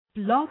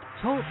Blog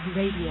Talk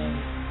Radio.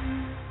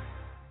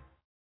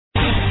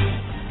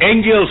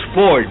 Angel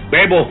Sport,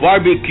 Bebo's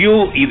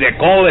Barbecue y The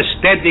Call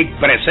Aesthetic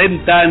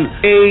presentan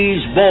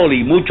Beisbol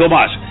y Mucho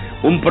Más,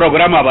 un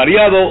programa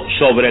variado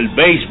sobre el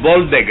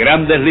béisbol de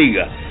Grandes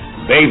Ligas,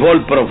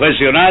 béisbol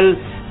profesional,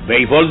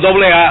 béisbol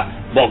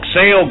AA,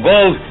 boxeo,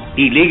 golf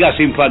y ligas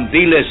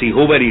infantiles y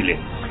juveniles.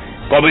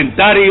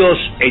 Comentarios,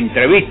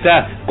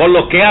 entrevistas con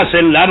los que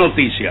hacen la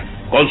noticia,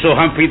 con sus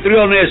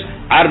anfitriones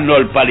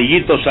Arnold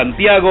Palillito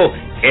Santiago,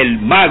 el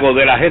mago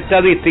de las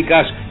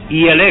estadísticas,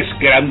 y el ex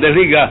Grandes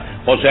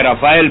Ligas, José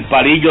Rafael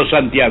Palillo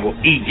Santiago.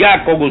 Y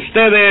ya con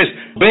ustedes,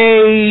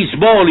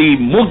 Béisbol y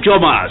Mucho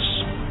Más.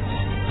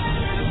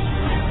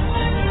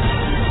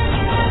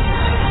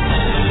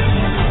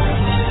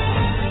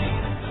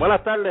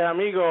 Buenas tardes,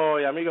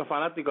 amigos y amigos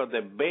fanáticos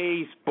de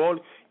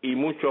Béisbol y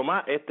Mucho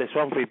Más. Este es su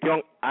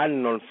anfitrión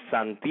Arnold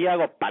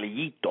Santiago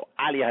Palillito,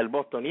 alias el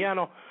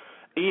bostoniano.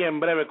 Y en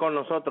breve con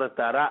nosotros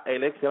estará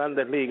el ex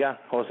Grandes Ligas,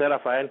 José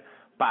Rafael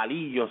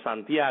Palillo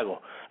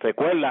Santiago.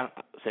 Recuerda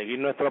seguir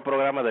nuestro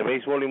programa de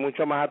Béisbol y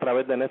Mucho Más a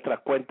través de nuestras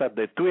cuentas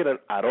de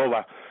Twitter,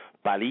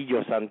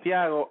 @Palillo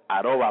Santiago,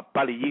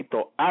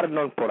 @Palillito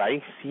Arnold. Por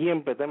ahí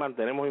siempre te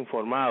mantenemos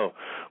informado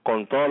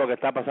con todo lo que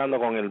está pasando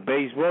con el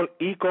béisbol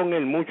y con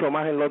el mucho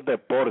más en los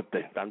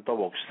deportes, tanto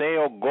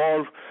boxeo,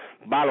 golf,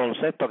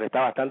 baloncesto, que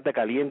está bastante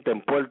caliente en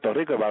Puerto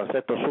Rico, el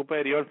baloncesto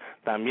superior,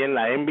 también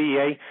la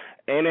NBA,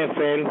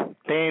 NFL,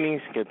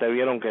 tenis, que ustedes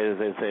vieron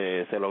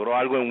que se logró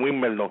algo en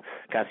Wimbledon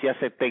que hacía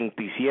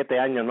 77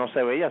 años no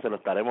se veía, se lo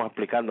estaremos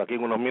explicando aquí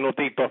en unos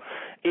minutitos,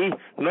 y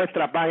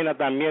nuestra página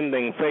también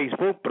en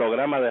Facebook,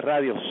 programa de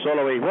radio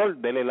Solo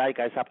Béisbol. Denle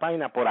like a esa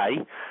página, por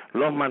ahí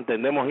los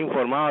mantendremos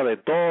informados de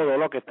todo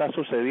lo que está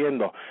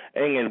sucediendo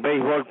en el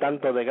béisbol,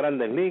 tanto de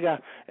Grandes Ligas,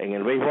 en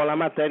el béisbol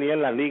amateur y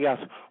en las ligas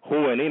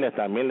juveniles.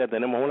 También le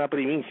tenemos una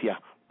primicia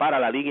para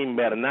la liga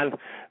invernal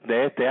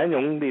de este año,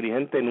 un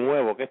dirigente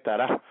nuevo que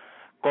estará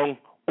con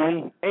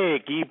un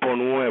equipo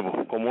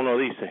nuevo, como uno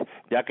dice,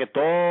 ya que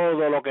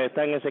todo lo que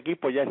está en ese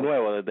equipo ya es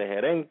nuevo, desde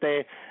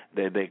gerente,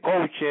 desde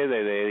coach,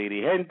 desde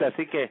dirigente,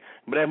 así que en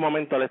breve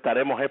momento le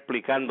estaremos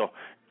explicando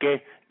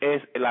qué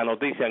es la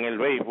noticia en el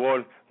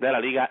béisbol de la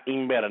liga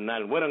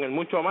invernal. Bueno, en el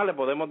mucho más le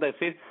podemos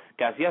decir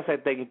que hacía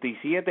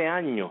 77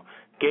 años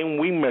que en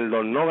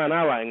Wimbledon no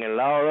ganaba en el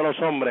lado de los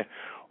hombres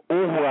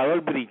un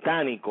jugador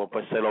británico,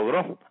 pues se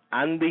logró.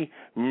 Andy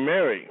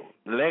Murray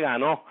le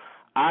ganó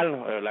la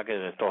verdad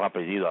que estos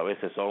apellidos a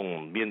veces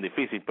son bien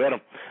difíciles, pero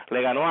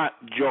le ganó a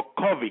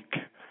Djokovic,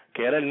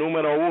 que era el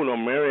número 1,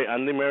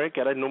 Andy Murray,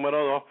 que era el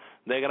número 2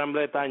 de Gran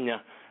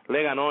Bretaña.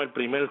 Le ganó el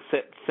primer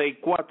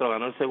 6-4,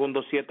 ganó el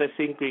segundo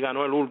 7-5 y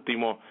ganó el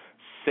último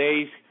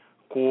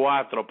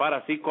 6-4 para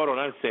así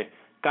coronarse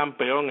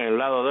campeón en el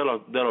lado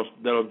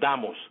de los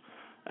damos.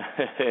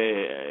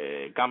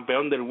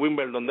 Campeón del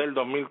Wimbledon del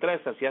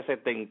 2013, hacía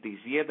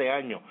 77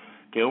 años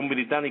que un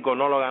británico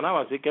no lo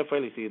ganaba, así que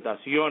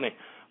felicitaciones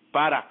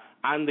para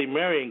Andy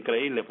Murray,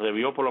 increíble, se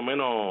vio por lo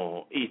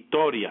menos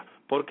historia,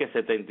 porque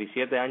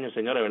 77 años,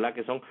 señores, ¿verdad?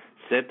 Que son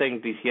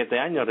 77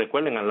 años.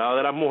 Recuerden, al lado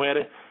de las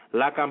mujeres,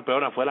 la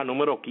campeona fue la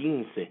número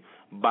 15,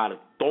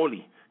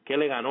 Bartoli, que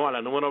le ganó a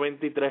la número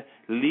 23,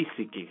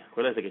 Lisicki.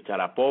 Acuérdense que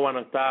Sharapova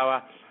no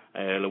estaba,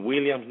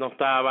 Williams no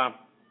estaba,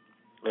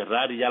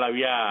 Ferrari ya la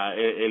había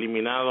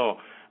eliminado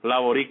la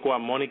boricua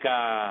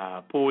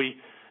Mónica Puig.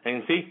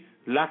 En sí,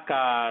 las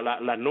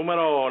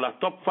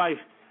top 5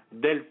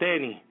 del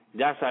tenis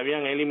ya se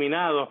habían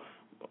eliminado.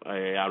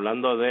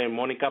 Hablando de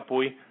Mónica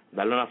Puig,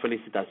 darle unas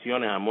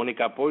felicitaciones a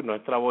Mónica Puig,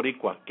 nuestra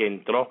boricua, que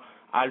entró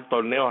al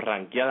torneo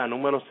rankeada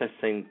número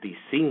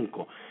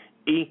 65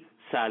 y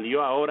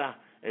salió ahora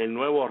el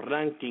nuevo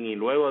ranking, y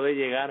luego de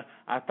llegar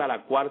hasta la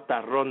cuarta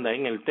ronda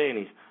en el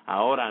tenis,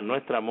 ahora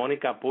nuestra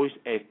Mónica Puig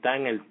está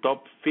en el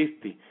top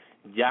 50,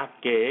 ya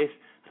que es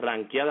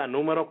rankeada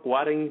número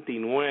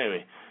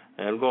 49,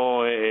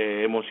 algo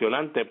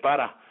emocionante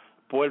para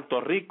Puerto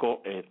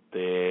Rico.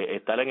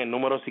 Estar en el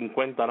número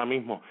 50 ahora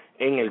mismo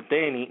en el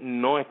tenis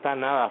no está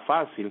nada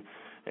fácil,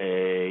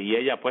 y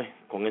ella pues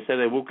con ese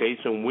debut que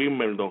hizo en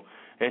Wimbledon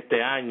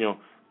este año,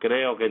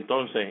 creo que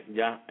entonces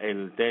ya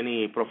el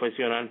tenis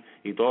profesional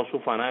y todos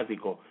sus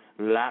fanáticos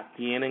la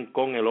tienen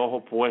con el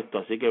ojo puesto,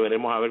 así que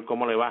veremos a ver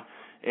cómo le va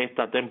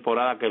esta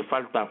temporada que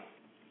falta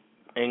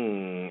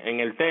en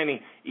el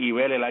tenis, y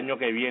ver el año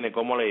que viene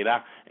cómo le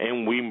irá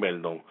en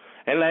Wimbledon.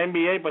 En la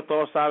NBA, pues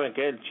todos saben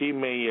que el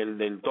chisme y el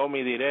del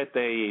Tommy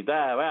Direte y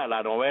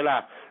la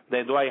novela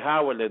de Dwight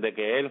Howard, desde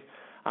que él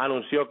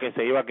anunció que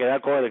se iba a quedar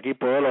con el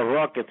equipo de los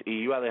Rockets y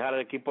iba a dejar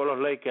el equipo de los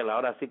Lakers,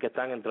 ahora sí que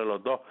están entre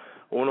los dos,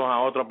 unos a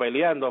otros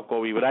peleando.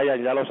 Kobe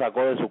Bryant ya lo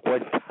sacó de su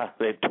cuenta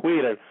de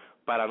Twitter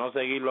para no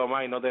seguirlo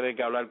más y no tener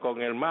que hablar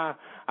con él más.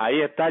 Ahí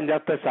están, ya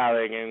ustedes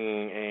saben,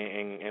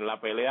 en la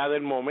pelea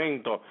del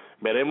momento.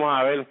 Veremos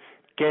a ver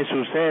qué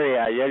sucede.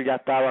 Ayer ya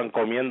estaban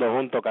comiendo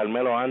junto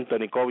Carmelo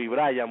Anthony y Kobe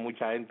Bryant,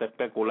 mucha gente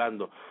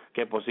especulando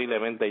que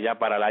posiblemente ya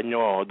para el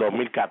año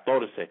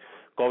 2014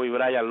 Kobe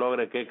Bryant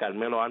logre que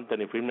Carmelo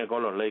Anthony firme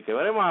con los Lakers.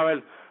 Veremos a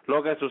ver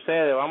lo que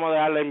sucede. Vamos a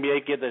dejar la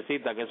NBA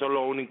quietecita, que eso es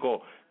lo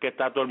único que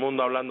está todo el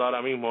mundo hablando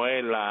ahora mismo,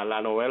 es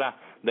la novela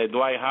de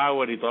Dwight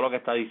Howard y todo lo que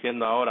está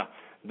diciendo ahora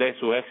de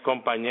sus ex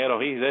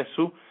compañeros y de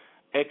su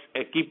ex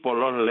equipo,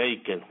 los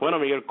Lakers. Bueno,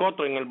 Miguel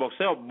Cotto en el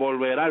boxeo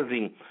volverá al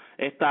ring.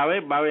 Esta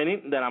vez va a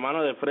venir de la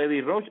mano de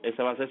Freddie Roach,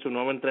 ese va a ser su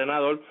nuevo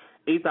entrenador,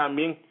 y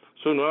también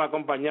su nueva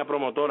compañía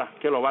promotora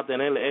que lo va a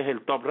tener es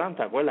el Top Rank,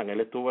 ¿se acuerdan? Él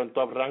estuvo en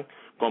Top Rank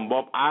con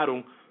Bob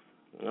Arum.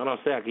 Yo no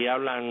sé, aquí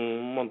hablan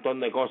un montón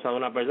de cosas de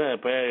una persona,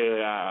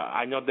 después,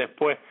 años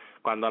después,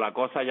 cuando la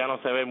cosa ya no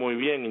se ve muy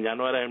bien y ya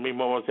no eres el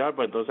mismo boxeador,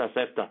 pues entonces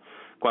aceptas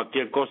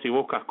cualquier cosa y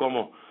buscas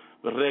cómo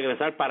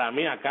regresar. Para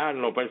mí acá,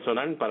 en lo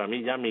personal, para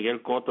mí ya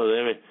Miguel Cotto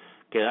debe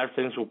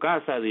quedarse en su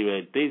casa,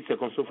 divertirse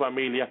con su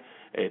familia,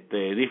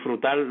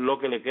 disfrutar lo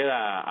que le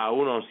queda a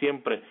uno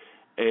siempre,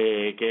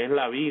 que es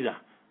la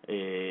vida,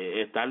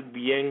 estar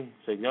bien,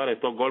 señores.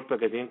 Estos golpes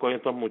que tienen con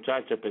estos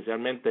muchachos,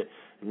 especialmente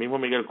el mismo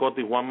Miguel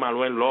Cotto y Juan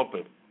Manuel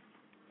López,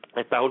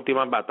 estas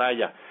últimas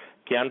batallas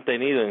que han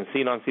tenido en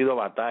sí no han sido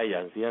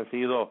batallas, en sí han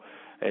sido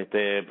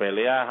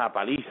peleas a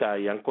paliza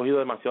y han cogido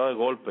demasiado de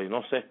golpes, y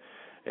no sé,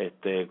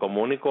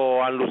 como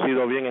único han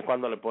lucido bien es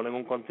cuando le ponen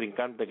un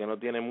contrincante que no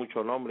tiene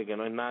mucho nombre y que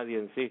no es nadie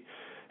en sí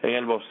en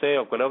el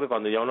boxeo. Creo que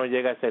cuando ya uno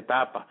llega a esa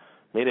etapa,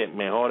 mire,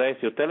 mejor es,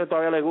 si a usted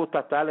todavía le gusta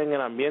estar en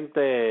el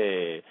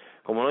ambiente,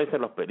 como uno dice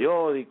en los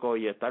periódicos,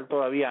 y estar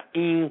todavía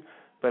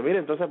pues mire,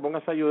 entonces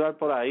póngase a ayudar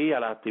por ahí a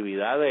las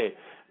actividades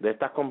de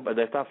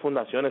estas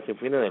fundaciones sin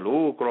fines de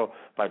lucro,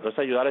 para entonces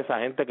ayudar a esa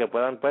gente que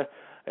puedan pues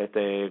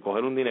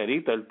coger un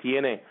dinerito. Él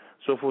tiene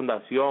su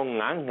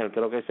fundación Ángel,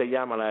 creo que se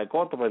llama, la de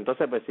Cotto, pues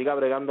entonces pues siga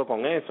bregando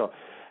con eso,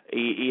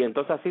 y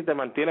entonces así te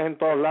mantienes en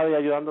todos lados y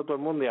ayudando a todo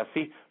el mundo, y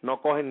así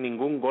no cogen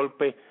ningún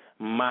golpe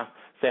más.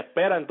 Se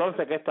espera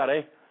entonces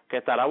que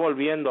estará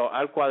volviendo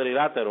al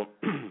cuadrilátero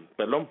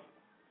perdón,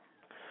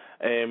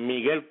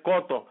 Miguel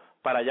Cotto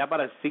para allá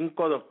para el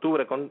 5 de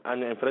octubre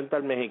enfrente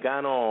al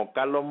mexicano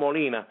Carlos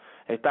Molina.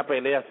 Esta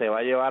pelea se va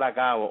a llevar a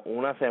cabo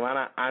una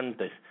semana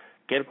antes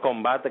que el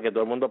combate que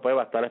todo el mundo pues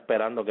va a estar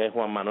esperando, que es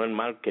Juan Manuel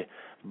Márquez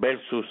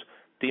versus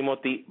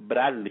Timothy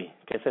Bradley,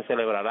 que se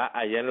celebrará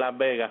allá en Las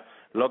Vegas.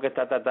 Lo que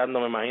está tratando,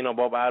 me imagino,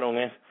 Bob Arum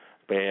es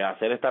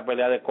hacer esta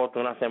pelea de Cotto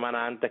una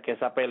semana antes que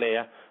esa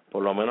pelea.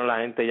 Por lo menos la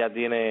gente ya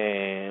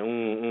tiene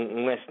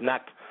un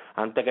snack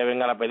antes que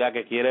venga la pelea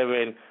que quiere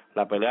ver.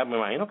 La pelea me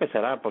imagino que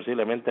será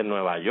posiblemente en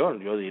Nueva York,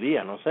 yo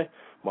diría, no sé.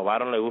 Bob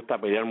Arum le gusta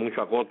pelear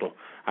mucho a Cotto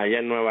allá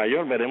en Nueva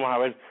York. Veremos a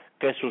ver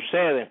qué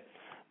sucede,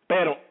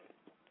 pero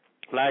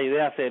la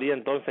idea sería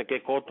entonces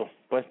que Cotto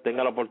pues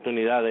tenga la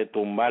oportunidad de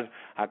tumbar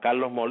a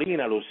Carlos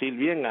Molina, lucir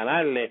bien,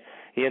 ganarle,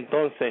 y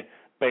entonces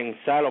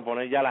pensar o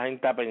poner ya a la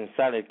gente a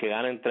pensar el que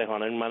gane entre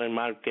Juan Manuel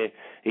Márquez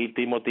y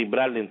Timothy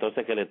Bradley,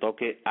 entonces que le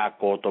toque a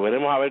Cotto.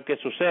 Veremos a ver qué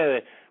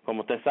sucede.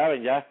 Como ustedes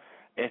saben, ya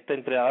este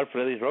entrenador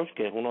Freddie Roach,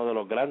 que es uno de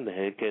los grandes,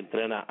 es el que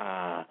entrena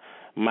a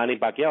Manny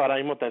Pacquiao, ahora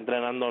mismo está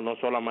entrenando no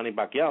solo a Manny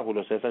Pacquiao, a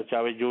Julio César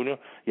Chávez Jr.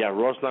 y a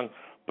Ruslan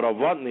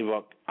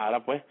Provodnikov.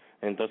 Ahora pues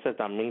entonces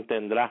también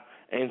tendrá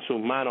en sus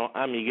manos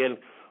a Miguel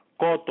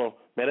Cotto.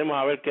 Veremos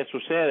a ver qué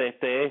sucede.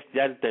 Este es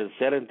ya el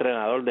tercer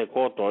entrenador de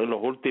Cotto en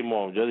los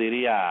últimos, yo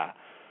diría,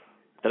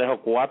 3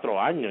 o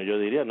 4 años, yo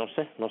diría, no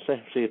sé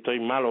si estoy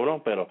mal o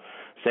no, pero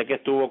sé que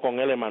estuvo con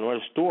él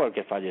Emmanuel Stewart,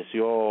 que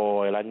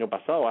falleció el año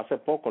pasado, hace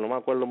poco, no me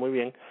acuerdo muy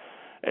bien.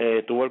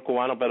 Tuvo el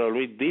cubano pero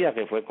Luis Díaz,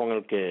 que fue con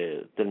el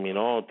que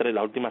terminó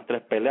las últimas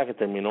 3 peleas, que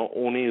terminó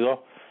 1 y 2.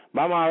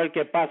 Vamos a ver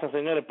qué pasa,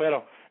 señores,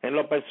 pero en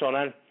lo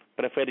personal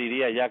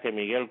preferiría ya que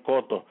Miguel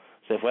Cotto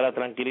se fuera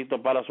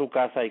tranquilito para su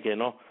casa y que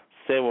no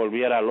se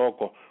volviera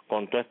loco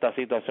con toda esta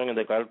situación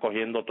de estar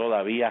cogiendo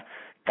todavía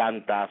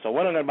cantazo.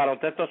 Bueno, en el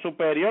baloncesto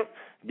superior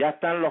ya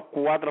están los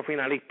 4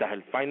 finalistas.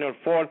 El Final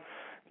Four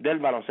del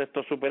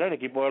baloncesto superior, el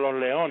equipo de los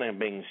Leones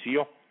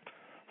venció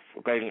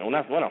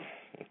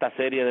esta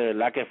serie de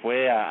verdad que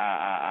fue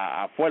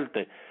a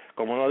fuerte,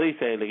 como uno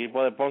dice. El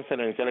equipo de Ponce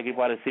le venció al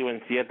equipo de Arecibo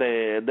en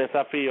 7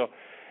 desafíos.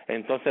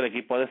 Entonces el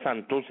equipo de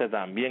Santurce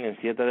también en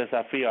 7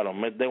 desafíos a los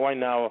Mets de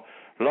Guaynabo.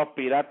 Los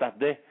Piratas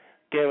de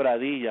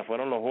Quebradilla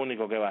fueron los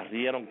únicos que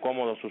barrieron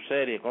cómodo su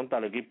serie contra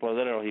el equipo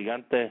de los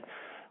Gigantes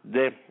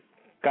de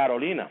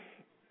Carolina.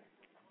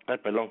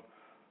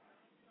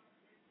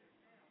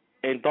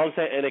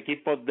 Entonces el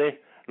equipo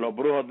de los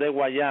Brujos de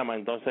Guayama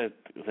entonces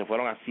se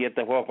fueron a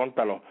 7 juegos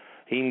contra los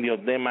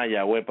Indios de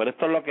Mayagüez. Pero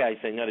esto es lo que hay,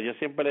 señores. Yo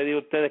siempre le digo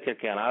a ustedes que el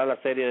que ganara la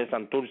serie de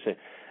Santurce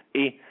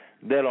y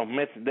de los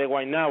Mets de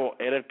Guaynabo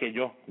era el que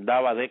yo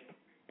daba de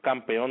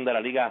campeón de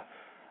la liga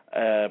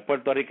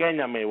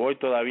puertorriqueña. Me voy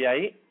todavía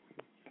ahí.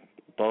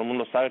 Todo el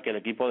mundo sabe que el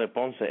equipo de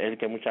Ponce es el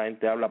que mucha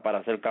gente habla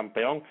para ser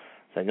campeón.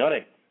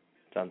 Señores,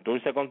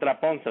 Santurce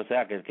contra Ponce, o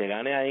sea que el que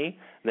gane ahí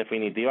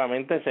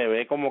definitivamente se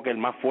ve como que el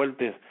más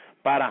fuerte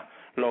para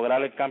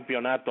lograr el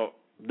campeonato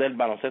del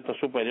baloncesto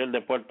superior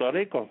de Puerto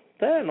Rico.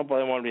 No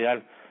podemos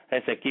olvidar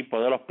ese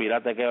equipo de los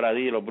Piratas de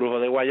Quebradilla y los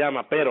Brujos de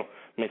Guayama, pero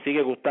me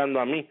sigue gustando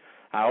a mí,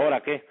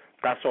 ahora que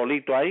está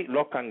solito ahí,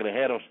 los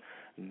Cangrejeros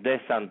de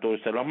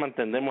Santurce. Los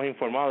mantendremos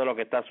informados de lo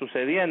que está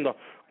sucediendo.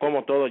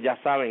 Como todos ya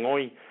saben,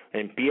 hoy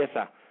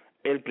empieza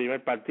el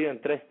primer partido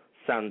entre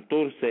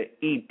Santurce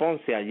y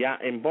Ponce allá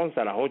en Ponce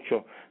a las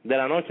 8 de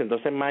la noche.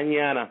 Entonces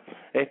mañana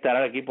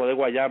estará el equipo de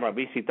Guayama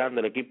visitando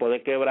el equipo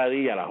de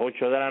Quebradilla a las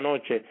 8 de la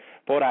noche.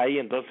 Por ahí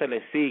entonces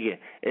le sigue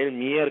el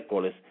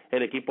miércoles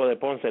el equipo de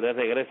Ponce, le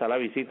regresa la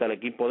visita al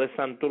equipo de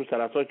Santurce a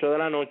las 8 de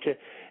la noche,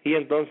 y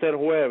entonces el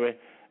jueves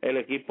el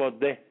equipo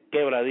de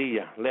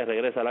Quebradilla le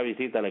regresa la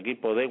visita al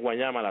equipo de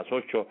Guayama a las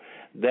 8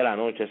 de la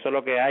noche. Eso es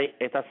lo que hay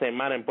esta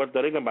semana en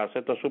Puerto Rico en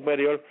baloncesto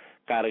superior,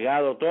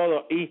 cargado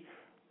todo, y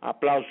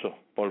aplauso,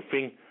 por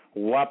fin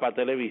Guapa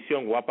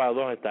Televisión, Guapa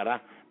 2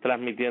 estará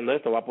transmitiendo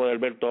esto, va a poder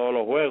ver todos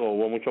los juegos.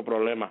 Hubo muchos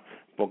problemas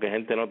porque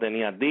gente no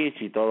tenía dish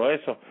y todo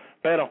eso,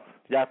 pero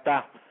ya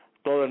está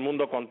todo el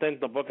mundo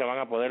contento porque van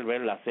a poder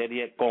ver la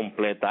serie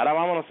completa. Ahora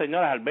vámonos,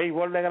 señores, al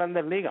béisbol de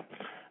Grandes Ligas,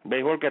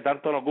 béisbol que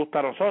tanto nos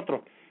gusta a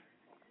nosotros.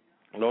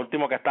 Lo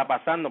último que está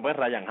pasando, pues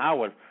Ryan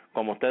Howard,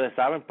 como ustedes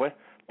saben, pues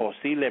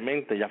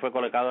posiblemente ya fue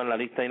colocado en la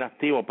lista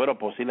inactivo, pero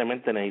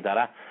posiblemente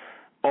necesitará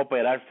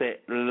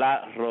operarse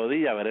la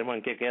rodilla. Veremos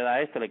en qué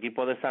queda esto. El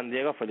equipo de San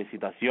Diego,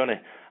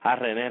 felicitaciones a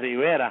René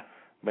Rivera,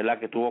 verdad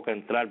que tuvo que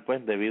entrar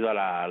pues debido a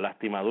la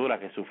lastimadura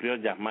que sufrió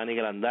Yasmani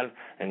Grandal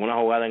en una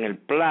jugada en el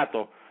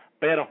plato,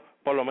 pero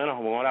por lo menos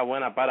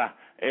enhorabuena para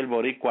el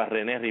boricua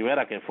René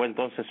Rivera, que fue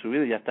entonces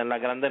subido y ya está en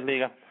las Grandes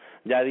Ligas.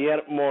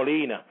 Yadier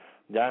Molina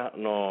ya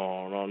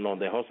nos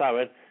dejó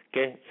saber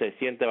que se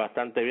siente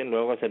bastante bien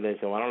luego que se le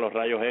llevaron los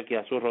rayos X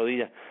a sus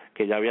rodillas,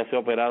 que ya había sido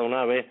operado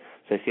una vez,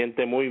 se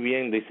siente muy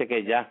bien, dice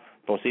que ya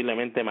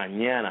posiblemente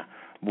mañana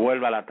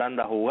vuelva a la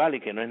tanda a jugar y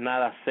que no es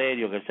nada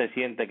serio, que él se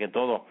siente que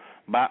todo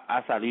va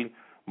a salir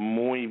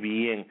muy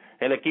bien.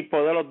 El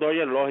equipo de los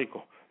Dodgers,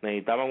 lógico,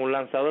 necesitaban un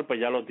lanzador, pues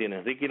ya lo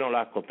tienen, Ricky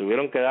Nolasco,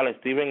 tuvieron que darle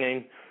Steven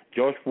Ames,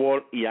 Josh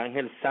Ward y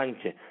Ángel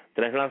Sánchez,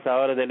 3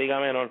 lanzadores de Liga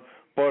Menor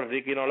por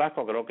Ricky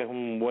Nolasco. Creo que es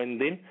un buen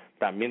deal.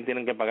 También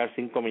tienen que pagar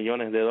 $5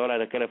 millones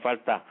que le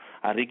falta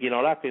a Ricky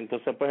Nolasco.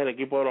 Entonces pues el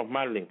equipo de los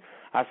Marlins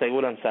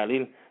aseguran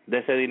salir de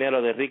ese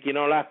dinero de Ricky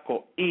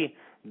Nolasco y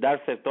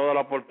darse toda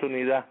la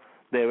oportunidad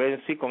de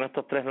ver si con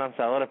estos 3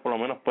 lanzadores por lo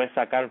menos puede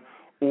sacar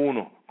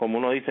uno, como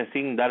uno dice,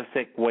 sin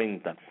darse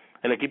cuenta.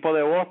 El equipo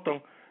de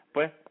Boston,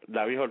 pues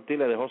David Ortiz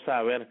le dejó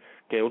saber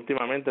que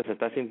últimamente se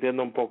está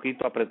sintiendo un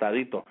poquito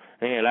apretadito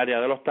en el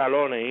área de los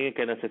talones y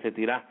que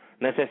necesitará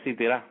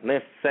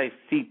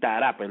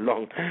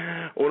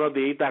unos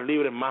días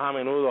libres más a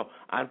menudo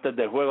antes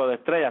del juego de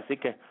estrellas, así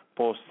que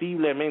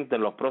posiblemente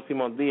en los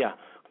próximos días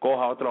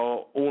coja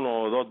otro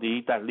 1 o 2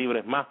 días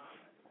libres más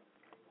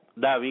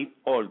David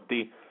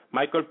Ortiz.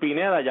 Michael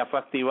Pineda ya fue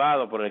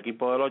activado por el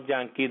equipo de los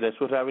Yankees de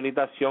su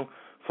rehabilitación,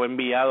 fue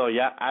enviado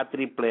ya a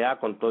AAA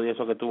con todo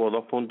eso que tuvo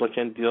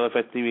 2.82 de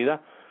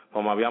efectividad,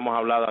 como habíamos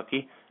hablado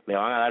aquí. Le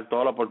van a dar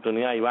toda la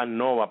oportunidad a Iván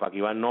Nova para que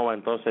Iván Nova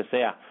entonces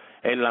sea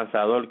el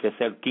lanzador, que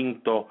sea el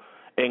quinto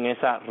en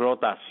esa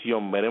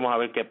rotación. Veremos a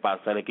ver qué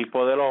pasa. El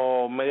equipo de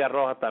los Medias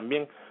Rojas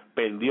también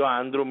perdió a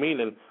Andrew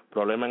Miller,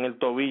 problema en el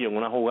tobillo en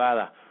una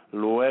jugada,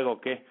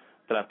 luego que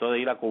trató de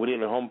ir a cubrir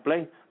el home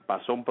plate,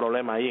 pasó un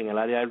problema ahí en el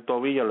área del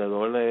tobillo, le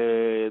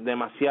duele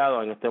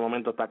demasiado, en este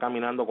momento está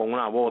caminando con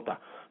una bota,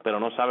 pero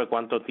no sabe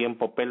cuánto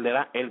tiempo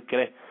perderá. Él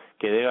cree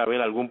que debe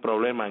haber algún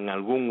problema en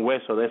algún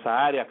hueso de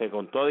esa área, que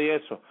con todo y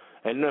eso,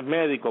 él no es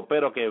médico,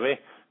 pero que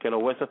ve que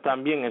los huesos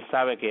están bien, él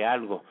sabe que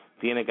algo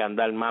tiene que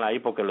andar mal ahí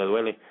porque le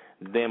duele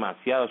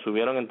demasiado.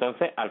 Subieron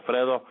entonces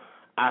Alfredo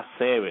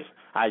Aceves.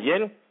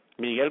 Ayer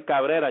Miguel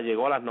Cabrera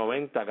llegó a las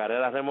 90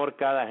 carreras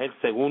remolcadas, es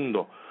el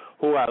segundo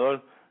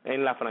jugador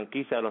en la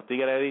franquicia de los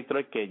Tigres de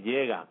Detroit que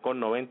llega con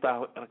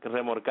 90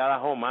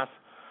 remolcadas o más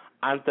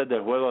antes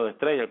del juego de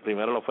estrella. El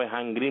primero lo fue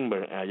Hank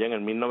Greenberg allá en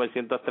el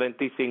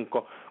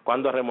 1935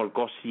 cuando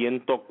remolcó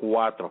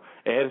 104.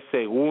 Es el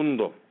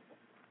segundo,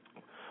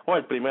 o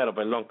el primero,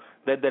 perdón,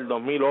 desde el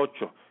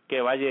 2008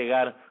 que va a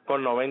llegar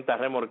con 90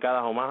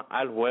 remolcadas o más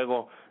al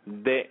juego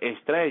de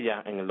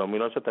estrella. En el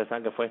 2008 ustedes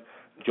saben que fue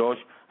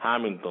George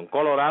Hamilton.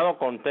 Colorado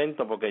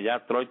contento porque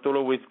ya Troy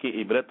Tulowitzki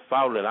y Brett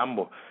Fowler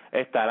ambos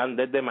estarán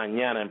desde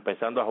mañana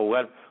empezando a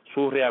jugar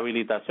su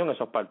rehabilitación.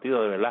 Esos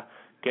partidos de verdad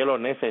que lo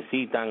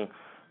necesitan,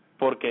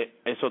 porque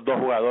esos dos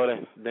jugadores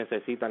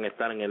necesitan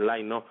estar en el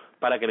line-up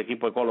para que el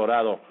equipo de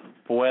Colorado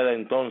pueda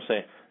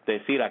entonces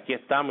decir aquí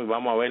estamos y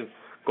vamos a ver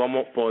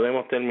cómo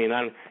podemos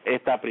terminar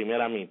esta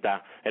primera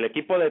mitad. El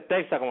equipo de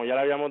Texas, como ya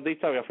le habíamos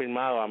dicho, había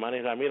firmado a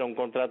Manny Ramírez un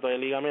contrato de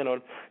Liga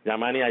Menor. Ya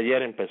Manny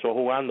ayer empezó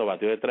jugando,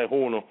 batió de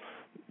 3-1,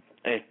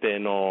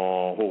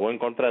 no jugó en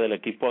contra del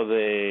equipo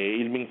de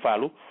Irving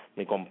Falu,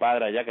 mi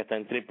compadre allá que está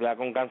en AAA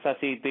con Kansas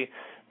City.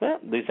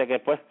 Dice que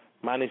pues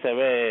Manny se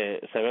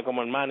ve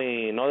como el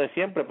Manny, no de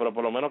siempre, pero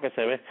por lo menos que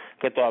se ve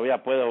que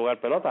todavía puede jugar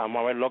pelota.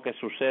 Vamos a ver lo que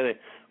sucede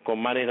con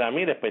Manny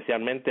Ramírez,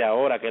 especialmente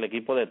ahora que el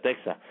equipo de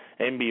Texas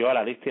envió a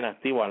la lista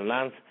inactiva a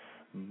Lance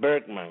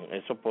Bergman.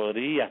 Eso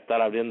podría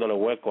estar abriéndole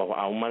huecos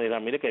a un Manny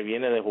Ramírez que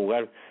viene de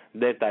jugar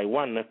de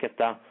Taiwán, no es que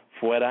está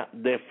fuera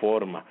de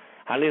forma.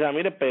 Manny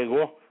Ramírez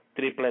pegó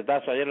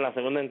tripletazo ayer en la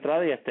segunda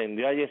entrada y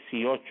extendió a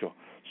 18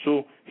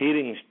 su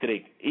hitting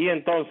streak. Y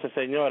entonces,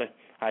 señores,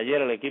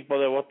 ayer el equipo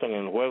de Boston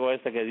en el juego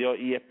ese que dio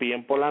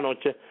ESPN por la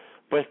noche,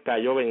 pues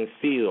cayó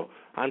vencido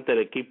ante el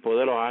equipo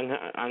de los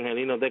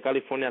Angelinos de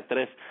California,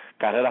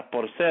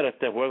 3-0.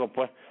 Este juego,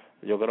 pues,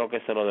 yo creo que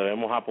se lo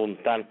debemos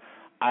apuntar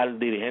al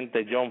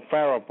dirigente John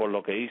Farrell por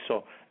lo que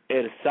hizo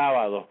el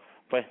sábado.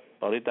 Pues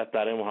ahorita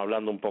estaremos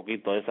hablando un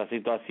poquito de esa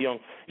situación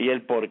y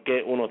el por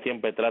qué uno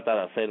siempre trata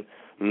de hacer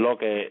lo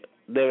que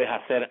debes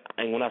hacer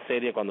en una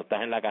serie cuando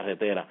estás en la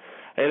carretera.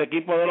 El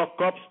equipo de los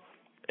Cubs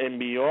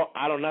envió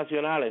a los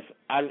Nacionales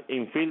al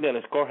infield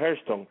del Scott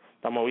Hairston.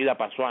 Esta movida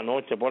pasó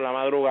anoche por la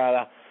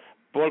madrugada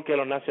porque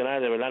los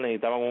Nacionales de verdad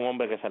necesitaban un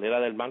hombre que saliera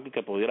del banco y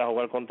que pudiera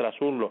jugar contra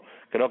zurdo.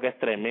 Creo que es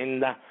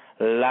tremenda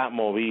la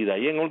movida.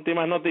 Y en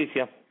últimas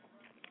noticias,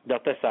 ya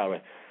usted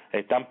sabe,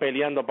 están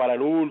peleando para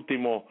el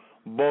último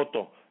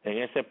voto en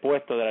ese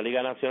puesto de la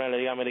Liga Nacional y la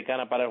Liga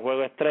Americana para el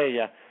Juego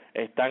Estrella.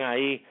 Están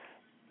ahí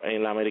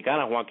en la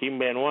Americana Joaquín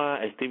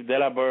Benoit, Steve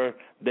Delabere,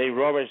 Dave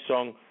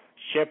Robertson,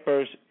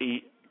 Shepard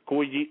y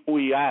Kuji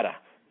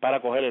Uihara para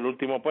coger el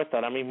último puesto.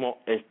 Ahora mismo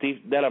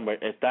Steve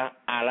Delabere está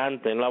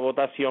adelante en la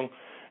votación.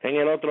 En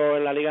el otro,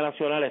 en la Liga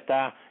Nacional,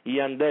 está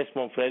Ian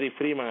Desmond, Freddie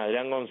Freeman,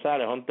 Adrián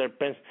González, Hunter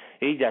Pence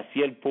y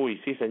Yaciel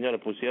Puig. Sí,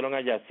 señores, pusieron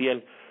a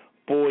Yaciel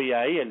Puig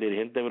ahí. El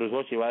dirigente Bruce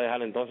Bochy va a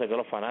dejar entonces que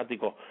los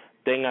fanáticos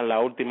tengan la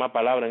última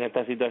palabra en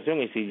esta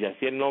situación, y si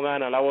Yaciel no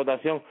gana la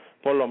votación,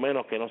 por lo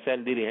menos que no sea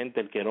el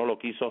dirigente el que no lo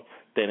quiso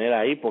tener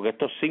ahí, porque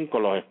estos 5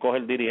 los escoge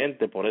el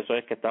dirigente, por eso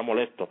es que está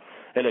molesto.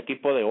 El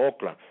equipo de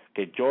Oakland,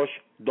 que Josh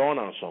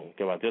Donaldson,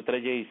 que batió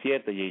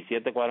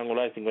 3-17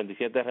 cuadrangulares,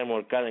 57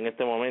 remolcadas en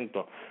este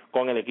momento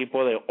con el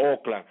equipo de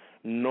Oakland,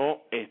 no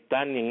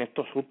está ni en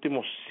estos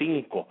últimos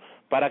 5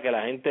 para que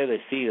la gente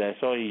decida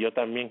eso, y yo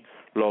también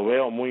lo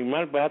veo muy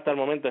mal. Pues hasta el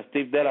momento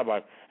Steve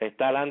Delabere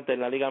está adelante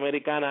en la Liga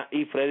Americana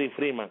y Freddie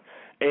Freeman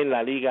en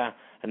la Liga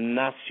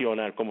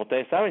Nacional. Como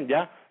ustedes saben,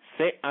 ya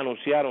se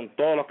anunciaron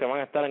todos los que van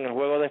a estar en el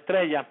Juego de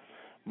Estrella.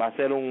 Va a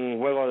ser un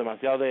juego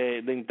demasiado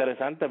de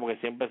interesante, porque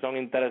siempre son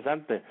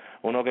interesantes.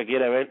 Uno que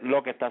quiere ver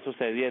lo que está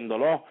sucediendo.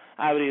 Los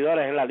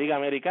abridores en la Liga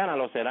Americana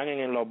lo serán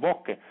en Los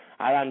Bosques: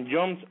 Adam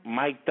Jones,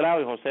 Mike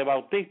Trout y José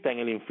Bautista. En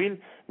el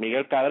infield,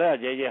 Miguel Cabrera,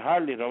 J.J.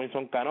 Harley,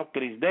 Robinson Cano,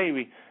 Chris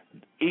Davis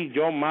y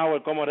John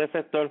Mauer como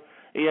receptor,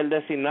 y el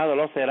designado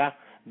lo será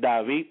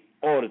David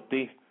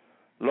Ortiz.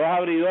 Los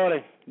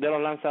abridores de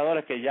los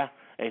lanzadores que ya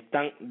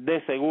están de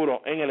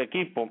seguro en el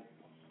equipo: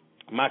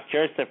 Max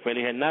Scherzer,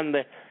 Félix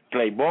Hernández,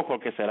 Clay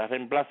Buchholz, que será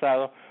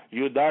reemplazado,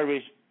 Yu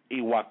Darvish,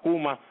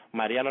 Iwakuma,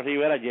 Mariano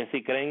Rivera,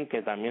 Jesse Crain,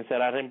 que también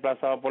será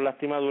reemplazado por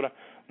lastimadura,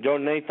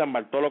 John Nathan,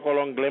 Bartolo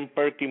Colón, Glenn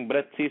Perkins,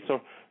 Brett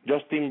Scissor,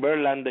 Justin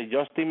Verlander,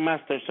 Justin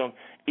Masterson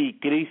y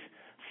Chris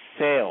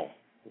Sale.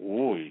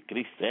 Uy,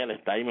 Chris Sale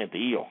está ahí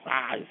metido.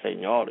 Ay,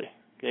 señores,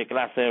 qué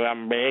clase de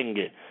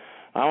bambengue.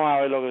 Vamos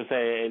a ver lo que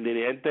dice el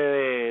dirigente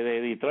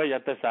de Detroit, ya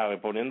te sabe,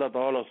 poniendo a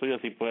todos los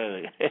suyos si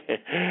puede.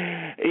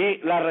 Y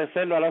la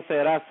reserva lo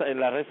será en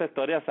la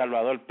receptoría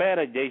Salvador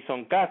Pérez,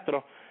 Jason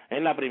Castro,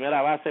 en la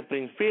primera base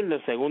Prince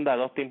Fielder, segunda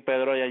Dustin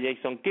Pedroia,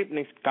 Jason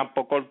Kipnis,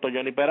 campo corto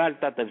Johnny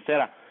Peralta,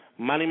 tercera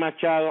Manny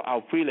Machado,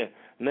 outfielder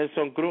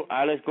Nelson Cruz,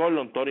 Alex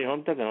Gordon, Tony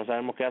Hunter, que no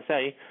sabemos qué hace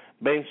ahí,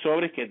 Ben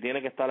Sobris, que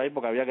tiene que estar ahí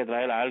porque había que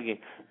traer a alguien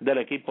del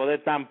equipo de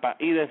Tampa,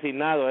 y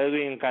designado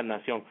Edwin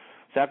Encarnación.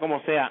 Sea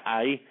como sea,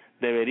 ahí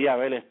debería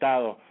haber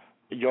estado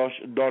Josh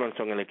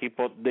Donaldson, el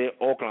equipo de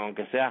Oakland,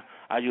 aunque sea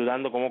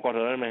ayudando como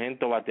corredor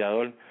emergente o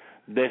bateador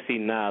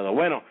designado.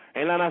 Bueno,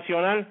 en la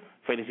nacional,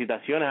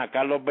 felicitaciones a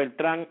Carlos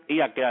Beltrán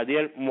y a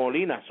Keadiel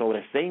Molina,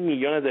 sobre 6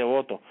 millones de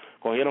votos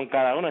cogieron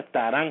cada uno.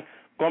 Estarán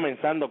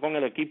comenzando con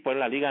el equipo en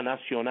la Liga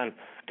Nacional,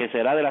 que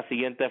será de la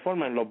siguiente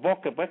forma: en Los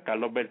Bosques, pues,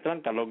 Carlos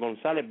Beltrán, Carlos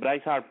González,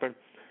 Bryce Harper;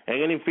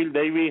 en el infield,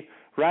 David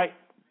Wright,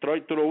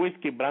 Troy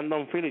Tulowitzki,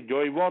 Brandon Phillips,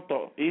 Joey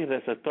Votto, y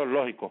receptor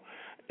lógico,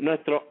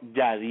 nuestro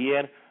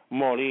Yadier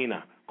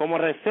Molina. Como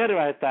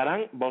reservas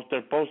estarán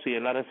Buster Posey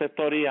en la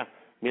receptoría.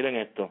 Miren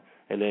esto,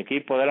 el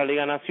equipo de la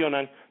Liga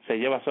Nacional se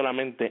lleva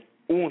solamente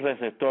un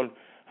receptor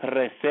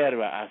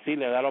reserva, así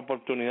le da la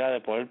oportunidad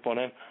de poder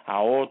poner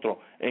a otro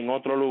en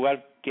otro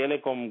lugar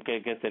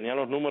que tenía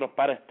los números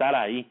para estar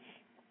ahí.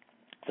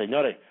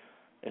 Señores,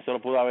 eso lo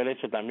pudo haber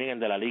hecho también el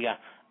de la Liga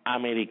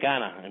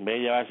Americana. En vez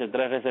de llevarse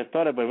 3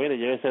 receptores, pues mire,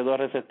 llévese 2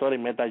 receptores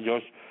y meta a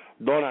Josh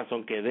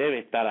Donaldson, que debe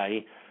estar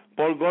ahí.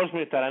 Paul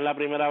Goldschmidt estará en la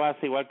primera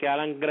base, igual que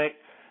Alan Gregg.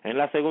 En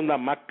la segunda,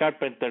 Matt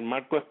Carpenter,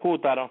 Marco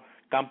Escútaro.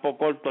 Campo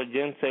corto,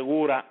 Jen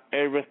Segura,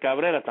 Herbert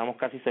Cabrera. Estamos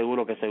casi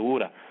seguros que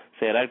Segura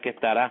será el que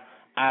estará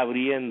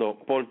abriendo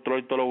por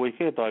Troy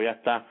Tulowitzki, que todavía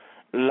está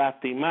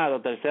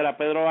lastimado. Tercera,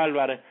 Pedro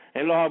Álvarez.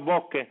 En los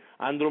Bosques,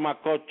 Andrew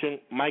McCutcheon,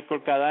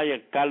 Michael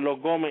Cadayer, Carlos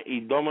Gómez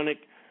y Dominic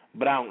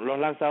Brown. Los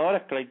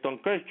lanzadores, Clayton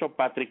Kershaw,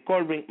 Patrick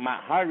Corbin,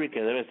 Matt Harvey,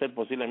 que debe ser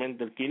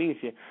posiblemente el que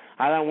inicie,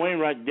 Adam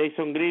Wainwright,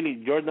 Jason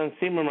Greeley, Jordan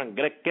Zimmerman,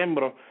 Greg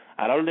Kimbrough,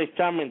 Harold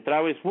Chapman,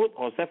 Travis Wood,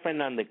 José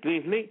Fernández,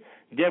 Chris Lee,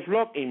 Jeff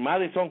Locke y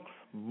Madison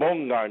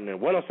Bumgarner.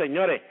 Bueno,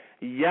 señores,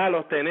 ya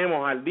los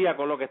tenemos al día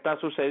con lo que está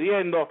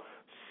sucediendo.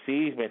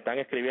 Sí, me están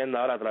escribiendo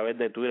ahora a través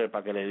de Twitter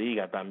para que le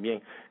diga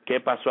también qué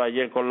pasó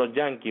ayer con los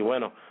Yankees.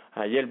 Bueno,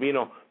 ayer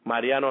vino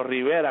Mariano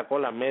Rivera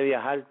con las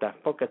medias altas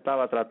porque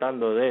estaba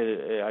tratando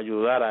de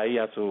ayudar ahí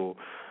a su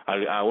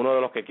a uno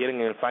de los que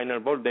quieren en el Final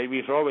Ball,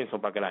 David Robinson,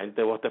 para que la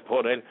gente vote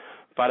por él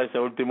para ese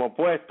último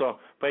puesto.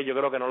 Pues yo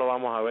creo que no lo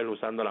vamos a ver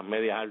usando las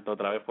medias altas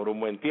otra vez por un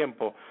buen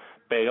tiempo.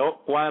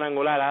 Pegó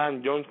cuadrangular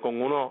Adam Jones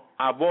con uno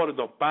a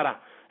bordo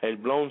para el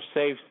blown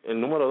saves, el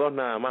número 2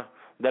 nada más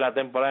de la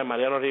temporada de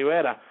Mariano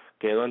Rivera.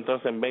 Quedó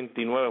entonces en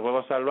 29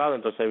 juegos salvados.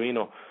 Entonces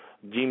vino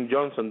Jim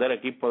Johnson del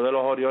equipo de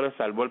los Orioles,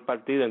 salvó el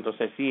partido.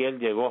 Entonces sí, él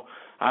llegó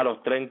a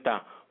los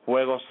 30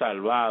 juegos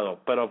salvados.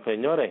 Pero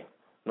señores,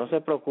 no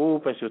se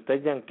preocupe si usted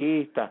es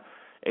yanquista,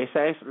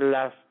 esa es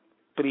la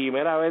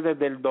primera vez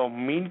desde el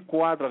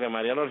 2004 que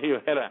Mariano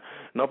Rivera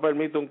no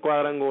permite un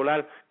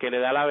cuadrangular que le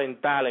da la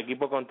ventaja al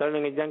equipo contrario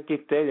en el Yankee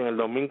Stadium. En el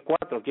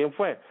 2004, ¿quién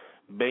fue?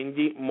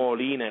 Benji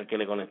Molina, el que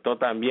le conectó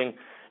también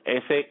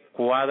ese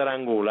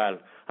cuadrangular.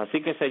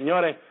 Así que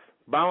señores,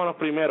 vámonos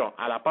primero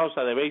a la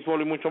pausa de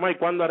béisbol y mucho más, y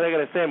cuando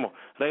regresaremos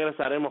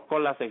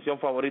con la sección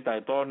favorita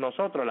de todos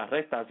nosotros, la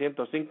recta a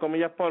 105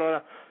 millas por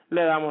hora.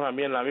 Le damos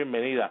también la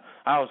bienvenida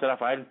a José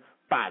Rafael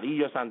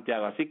Palillo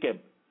Santiago. Así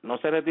que no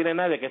se retire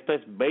nadie, que esto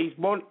es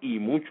béisbol y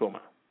mucho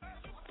más.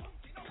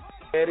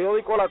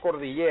 Periódico La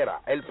Cordillera,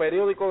 el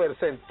periódico del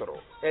centro,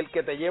 el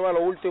que te lleva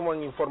lo último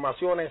en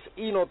informaciones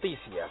y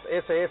noticias.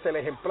 Ese es el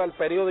ejemplar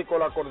periódico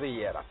La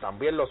Cordillera.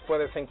 También los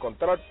puedes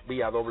encontrar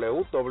vía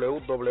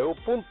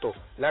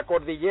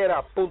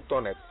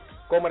www.lacordillera.net.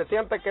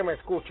 Comerciante que me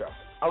escuchas,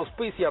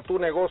 auspicia tu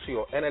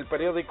negocio en el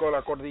periódico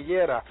La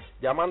Cordillera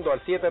llamando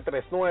al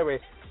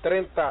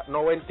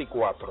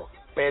 739-3094.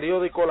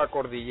 Periódico La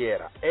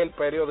Cordillera, el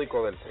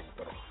periódico del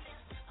centro.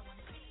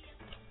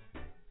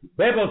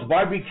 Bebo's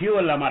Barbecue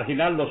en la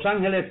Marginal Los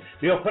Ángeles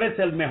le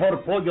ofrece el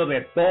mejor pollo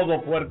de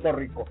todo Puerto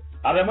Rico.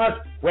 Además,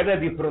 puede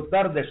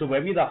disfrutar de su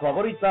bebida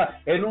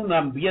favorita en un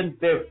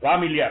ambiente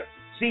familiar.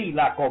 Si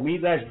la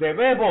comida es de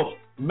Bebo's,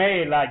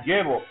 me la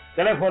llevo.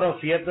 Teléfono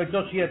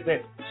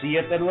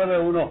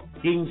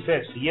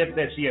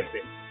 787-791-1577.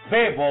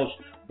 Bebo's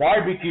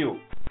Barbecue.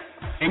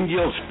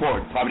 Angel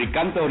Sport,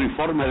 fabricante de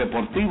uniformes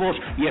deportivos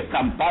y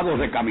estampados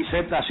de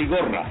camisetas y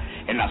gorras,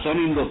 en la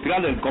zona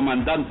industrial del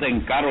Comandante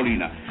en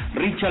Carolina.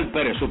 Richard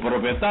Pérez, su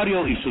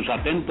propietario, y sus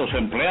atentos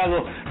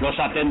empleados los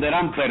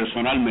atenderán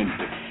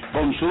personalmente.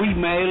 Con su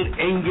email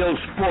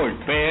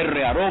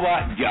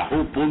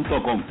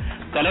angelsportpr@yahoo.com.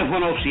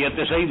 Teléfono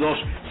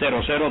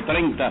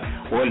 762-0030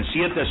 o el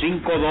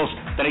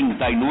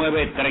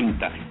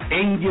 752-3930.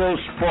 Angel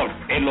Sport,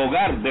 el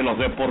hogar de los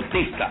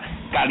deportistas.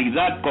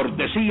 Calidad,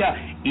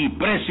 cortesía y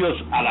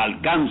precios al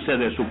alcance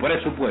de su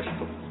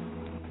presupuesto.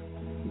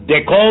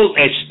 The Call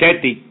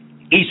Aesthetic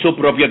y su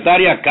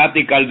propietaria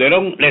Katy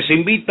Calderón les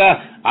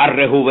invita a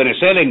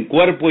rejuvenecer en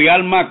cuerpo y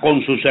alma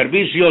con sus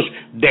servicios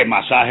de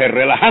masaje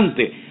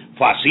relajante,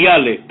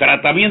 faciales,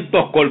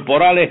 tratamientos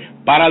corporales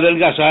para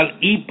adelgazar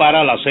y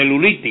para la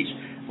celulitis,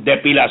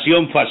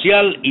 depilación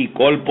facial y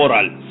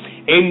corporal.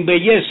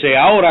 Embellece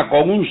ahora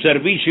con un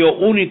servicio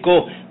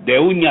único de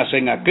uñas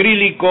en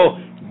acrílico,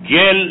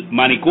 gel,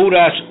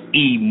 manicuras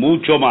y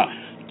mucho más.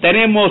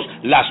 Tenemos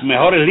las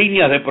mejores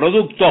líneas de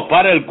productos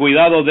para el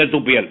cuidado de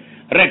tu piel.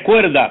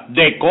 Recuerda,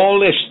 The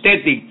Call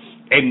Aesthetic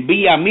en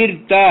Vía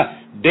Mirta,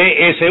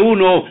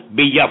 DS1,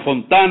 Villa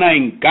Fontana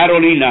en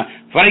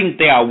Carolina,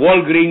 frente a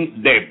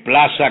Walgreens de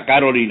Plaza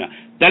Carolina.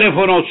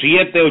 Teléfono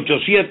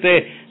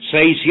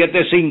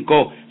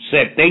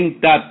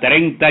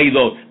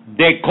 787-675-7032.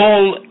 The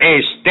Call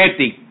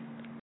Aesthetic.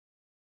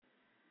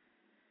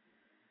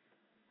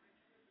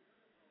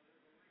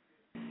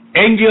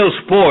 Angel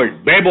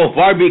Sport, Bebo's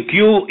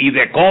Barbecue y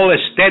The Call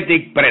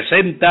Aesthetic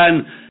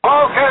presentan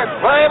Okay,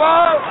 play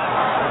ball.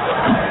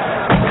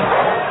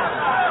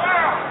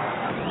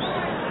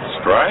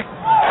 Strike.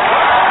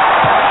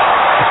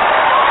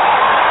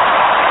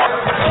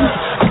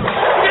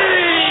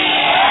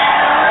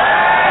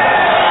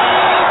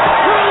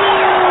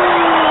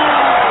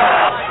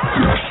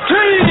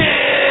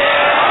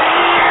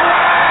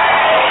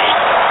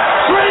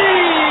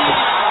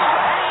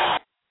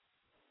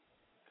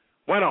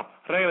 Bueno,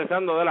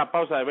 regresando de la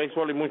pausa de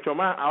béisbol y mucho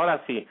más,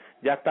 ahora sí,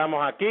 ya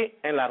estamos aquí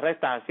en la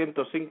recta a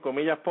 105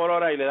 millas por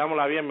hora y le damos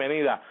la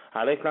bienvenida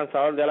al ex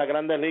lanzador de las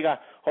Grandes Ligas,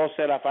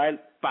 José Rafael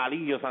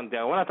Palillo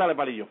Santiago. Buenas tardes,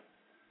 Palillo.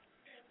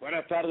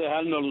 Buenas tardes,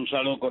 Arnold. Un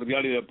saludo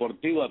cordial y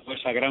deportivo a toda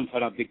esa gran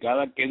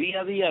fanaticada que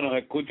día a día nos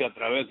escucha a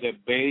través de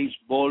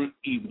béisbol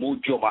y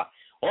mucho más.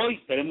 Hoy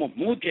tenemos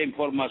mucha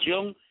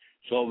información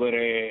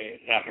sobre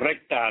la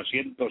recta a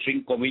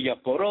 105 millas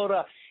por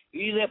hora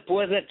y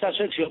después de esta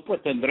sección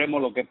pues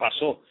tendremos lo que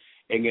pasó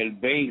en el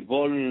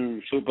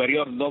béisbol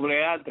superior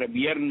AA entre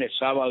viernes,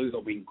 sábado y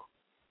domingo.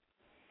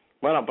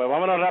 Bueno, pues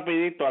vámonos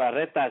rapidito a la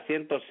recta a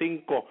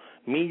 105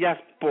 millas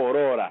por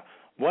hora.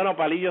 Bueno,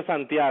 Palillo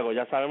Santiago,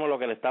 ya sabemos lo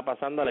que le está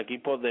pasando al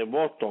equipo de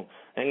Boston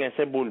en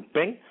ese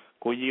bullpen.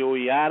 Cuyi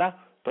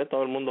Uihara, pues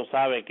todo el mundo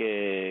sabe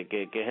que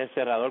es el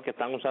cerrador que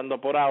están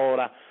usando por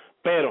ahora,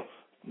 pero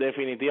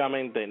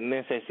definitivamente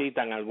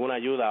necesitan alguna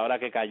ayuda ahora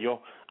que cayó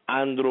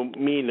Andrew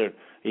Miller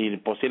y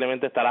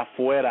posiblemente estará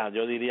fuera,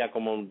 yo diría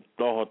como 2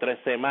 o 3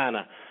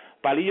 semanas.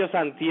 Palillo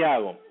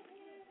Santiago,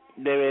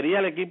 ¿debería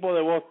el equipo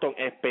de Boston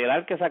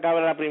esperar que se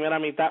acabe la primera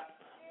mitad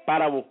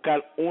para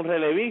buscar un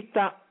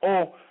relevista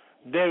o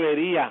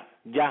debería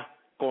ya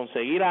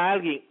conseguir a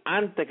alguien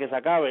antes que se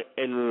acabe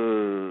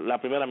la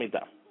primera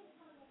mitad?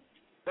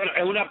 Bueno,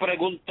 es una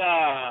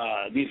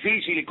pregunta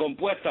difícil y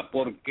compuesta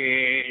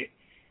porque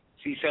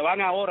si se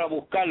van ahora a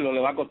buscarlo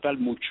le va a costar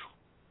mucho.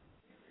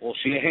 O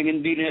si es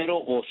en dinero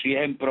o si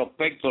es en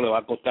prospecto le va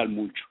a costar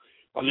mucho.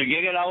 Cuando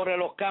llegue la hora de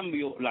los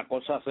cambios, la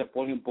cosa se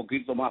pone un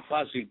poquito más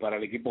fácil para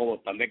el equipo de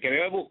Boston. De que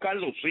debe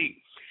buscarlo,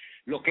 sí.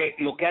 Lo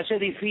que hace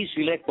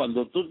difícil es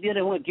cuando tú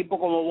tienes un equipo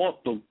como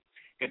Boston,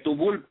 que tu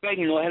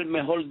bullpen no es el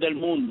mejor del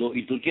mundo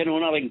y tú tienes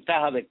una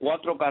ventaja de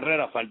 4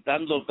 carreras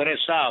faltando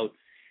 3 outs,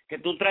 que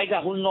tú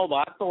traigas un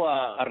novato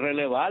a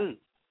relevar,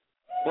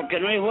 porque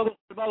no hay juego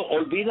salvado.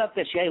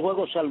 Olvídate si hay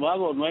juego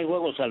salvado o no hay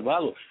juego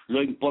salvado.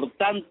 Lo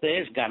importante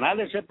es ganar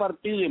ese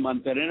partido y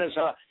mantener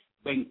esa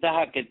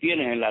ventaja que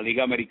tienes en la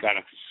Liga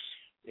Americana.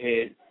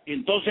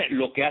 Entonces,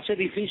 lo que hace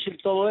difícil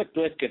todo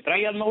esto es que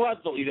trae al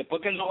novato y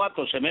después que el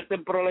novato se mete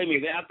en problemas y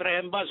deja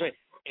 3 envases,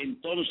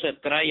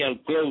 entonces trae al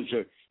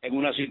closer en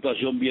una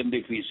situación bien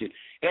difícil.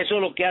 Eso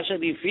es lo que hace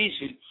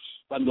difícil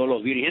cuando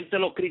los dirigentes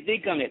los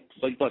critican,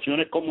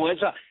 situaciones como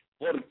esa.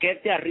 ¿Por qué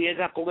te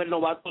arriesgas con el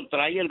novato?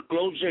 Trae el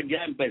closer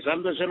ya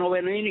empezando ese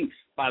 9º inning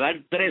para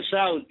dar 3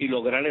 outs y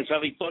lograr esa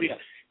victoria,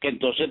 que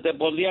entonces te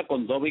pondría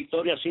con 2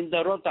 victorias sin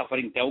derrota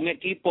frente a un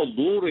equipo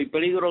duro y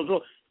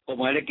peligroso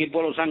como el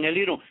equipo de los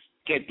angelinos,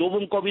 que tuvo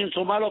un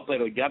comienzo malo,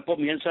 pero ya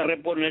comienza a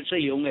reponerse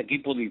y es un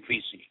equipo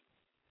difícil.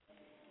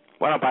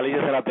 Bueno,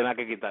 Palillo se la tenía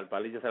que quitar,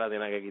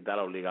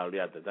 obligado,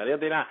 olvídate.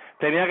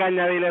 Tenía que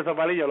añadir eso,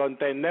 Palillo, lo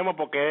entendemos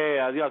porque,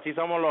 adiós, así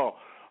somos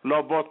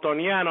los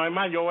bostonianos. Es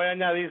más, yo voy a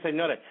añadir,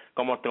 señores,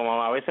 como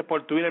a veces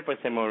por Twitter pues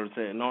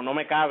no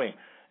me cabe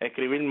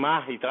escribir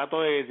más y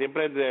trato de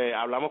siempre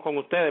hablamos con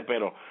ustedes,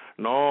 pero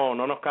no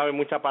nos cabe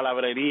mucha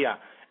palabrería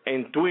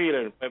en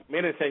Twitter. Pues,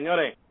 miren,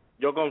 señores,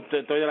 yo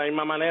estoy de la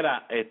misma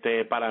manera.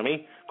 Para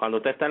mí, cuando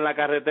usted está en la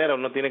carretera,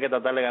 uno tiene que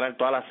tratar de ganar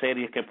todas las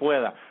series que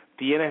pueda.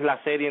 Tienes la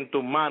serie en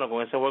tus manos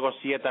con ese juego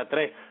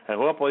 7-3. El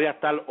juego podía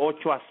estar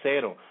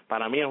 8-0.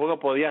 Para mí el juego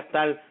podía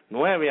estar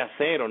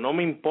 9-0. No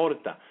me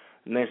importa.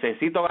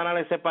 Necesito ganar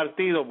ese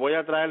partido. Voy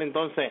a traer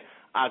entonces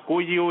a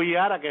Cuyi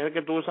Uiara, que es el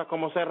que tú usas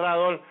como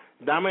cerrador.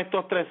 Dame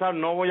estos 3 outs.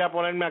 No voy a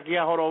ponerme aquí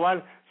a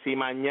jorobar. Si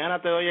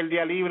mañana te doy el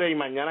día libre y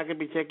mañana que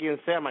piche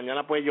quien sea,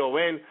 mañana puede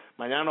llover,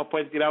 mañana nos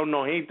pueden tirar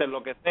unos hitters,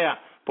 lo que sea.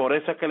 Por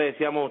eso es que le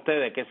decíamos a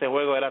ustedes que ese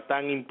juego era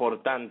tan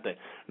importante.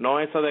 No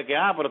eso de que,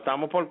 pero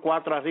estamos por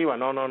 4 arriba.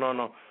 No.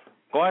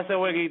 Coge ese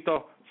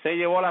jueguito, se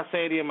llevó la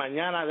serie,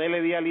 mañana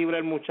dele día libre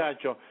al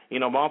muchacho y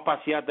nos vamos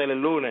para Seattle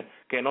el lunes,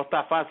 que no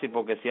está fácil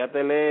porque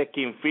Seattle es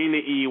King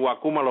Philly y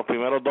Wakuma los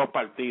primeros 2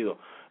 partidos.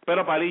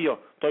 Pero,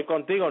 Palillo, estoy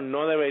contigo,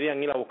 no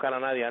deberían ir a buscar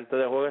a nadie antes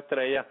del juego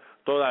estrella.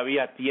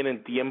 Todavía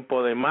tienen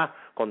tiempo de más,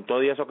 con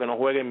todo y eso que no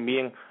jueguen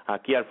bien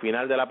aquí al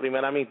final de la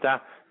primera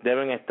mitad,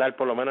 deben estar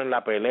por lo menos en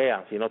la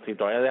pelea. Si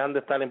todavía dejan de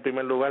estar en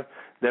primer lugar,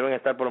 deben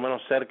estar por lo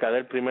menos cerca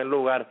del primer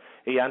lugar,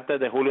 y antes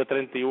de julio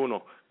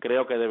 31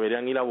 creo que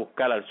deberían ir a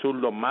buscar al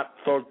zurdo Matt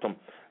Thornton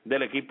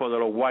del equipo de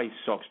los White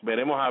Sox.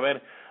 Veremos a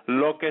ver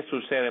lo que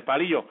sucede.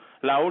 Palillo,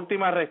 la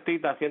última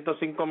restita,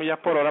 105 millas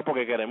por hora,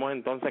 porque queremos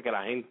entonces que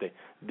la gente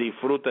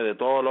disfrute de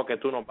todo lo que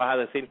tú nos vas a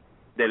decir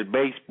del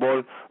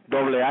béisbol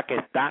AA, que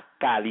está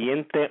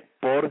caliente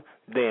por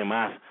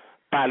demás.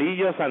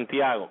 Palillo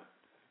Santiago,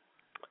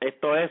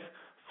 esto es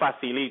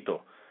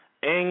facilito.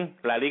 En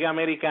la Liga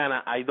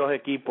Americana hay 2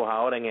 equipos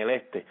ahora en el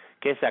este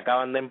que se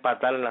acaban de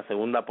empatar en la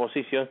segunda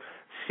posición,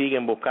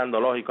 siguen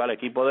buscando, lógico, al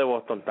equipo de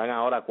Boston. Están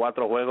ahora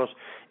 4 juegos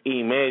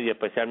y medio,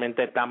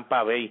 especialmente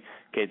Tampa Bay,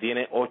 que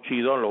tiene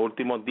 8-2 en los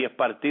últimos 10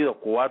 partidos,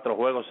 4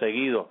 juegos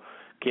seguidos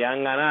que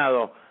han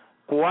ganado.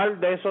 ¿Cuál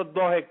de esos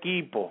 2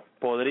 equipos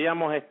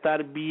podríamos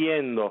estar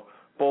viendo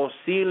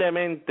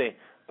posiblemente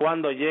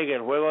cuando llegue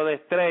el juego de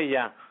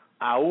estrella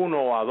a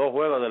 1 o a 2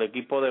 juegos del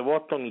equipo de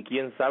Boston, y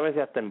quién sabe si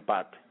hasta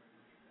empate?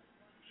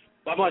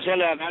 Vamos a hacer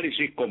el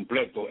análisis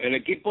completo. El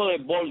equipo de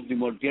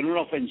Baltimore tiene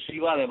una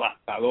ofensiva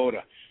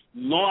devastadora,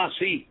 no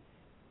así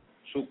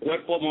su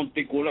cuerpo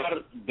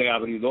monticular de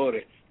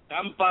abridores.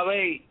 Tampa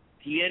Bay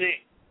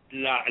tiene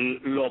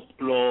lo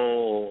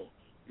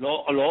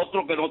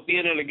otro que no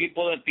tiene el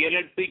equipo tiene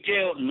el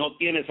picheo, no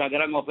tiene esa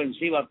gran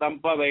ofensiva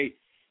Tampa Bay,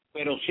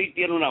 pero sí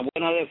tiene una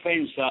buena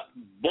defensa.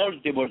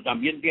 Baltimore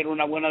también tiene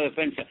una buena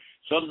defensa.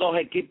 Son 2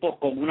 equipos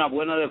con una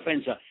buena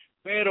defensa,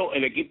 pero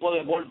el equipo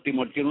de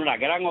Baltimore tiene una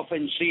gran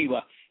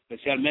ofensiva,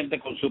 especialmente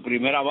con su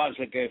primera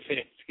base, que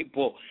ese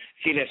tipo,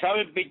 si le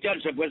saben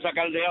pichar, se puede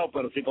sacar de out,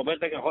 pero si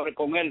cometen errores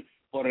con él,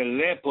 por el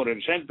left, por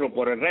el centro,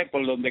 por el right,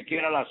 por donde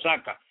quiera la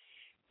saca.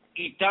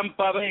 Y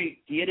Tampa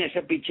Bay tiene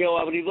ese picheo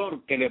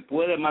abridor que le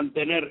puede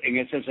mantener en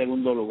ese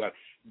segundo lugar.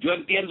 Yo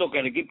entiendo que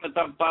el equipo de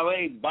Tampa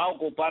Bay va a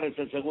ocupar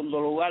ese segundo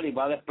lugar y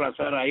va a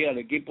desplazar ahí al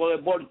equipo de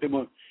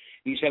Baltimore.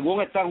 Y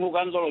según están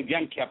jugando los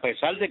Yankees, a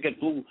pesar de que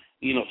tú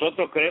y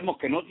nosotros creemos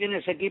que no tiene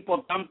ese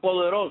equipo tan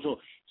poderoso,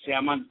 se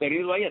ha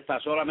mantenido ahí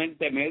hasta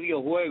solamente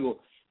medio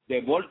juego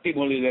de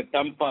Baltimore y de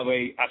Tampa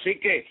Bay. Así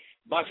que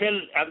va a ser,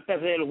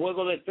 antes del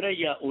juego de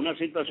estrella, una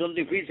situación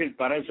difícil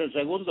para ese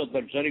segundo,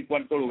 tercer y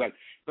cuarto lugar.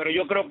 Pero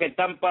yo creo que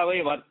Tampa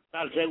Bay va a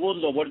estar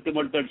segundo,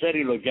 Baltimore tercero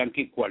y los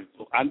Yankees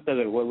cuarto, antes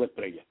del juego de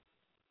estrella.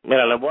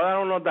 Mira, les voy a dar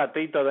unos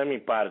datitos de mi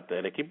parte.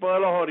 El equipo de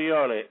los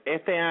Orioles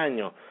este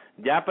año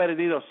ya ha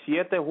perdido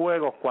 7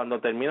 juegos cuando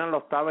terminan la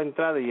octava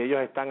entrada y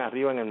ellos están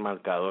arriba en el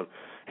marcador.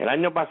 El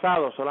año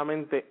pasado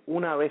solamente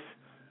una vez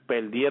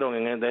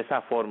perdieron de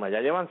esa forma.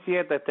 Ya llevan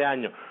 7 este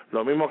año,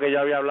 lo mismo que yo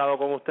había hablado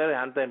con ustedes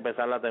antes de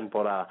empezar la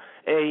temporada.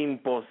 Es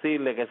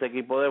imposible que ese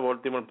equipo de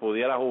Baltimore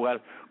pudiera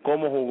jugar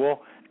como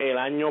jugó el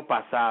año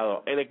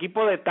pasado. El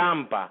equipo de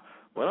Tampa,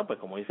 bueno, pues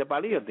como dice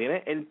Palillo,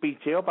 tiene el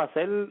picheo para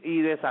hacer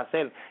y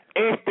deshacer.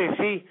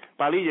 Sí,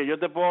 Palillo, yo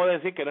te puedo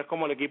decir que no es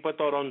como el equipo de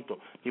Toronto.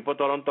 El equipo de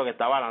Toronto que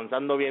estaba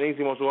lanzando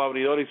bienísimo su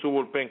abridor y su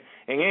bullpen.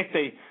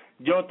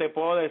 Yo te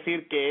puedo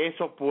decir que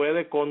eso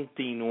puede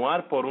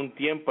continuar por un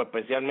tiempo,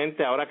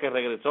 especialmente ahora que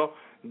regresó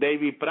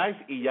David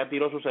Price y ya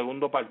tiró su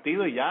segundo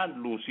partido y ya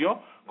lució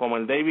como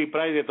el David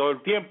Price de todo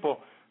el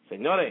tiempo.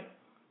 Señores,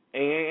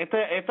 en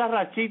esta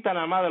rachita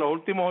nada más de los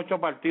últimos 8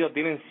 partidos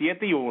tienen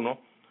 7-1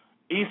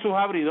 y sus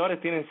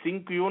abridores tienen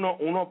 5-1,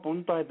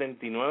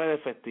 1.79 de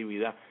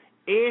efectividad.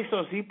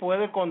 Eso sí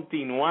puede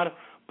continuar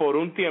por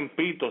un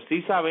tiempito.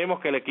 Sí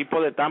sabemos que el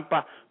equipo de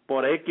Tampa,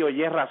 por X o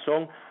Y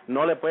razón,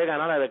 no le puede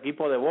ganar al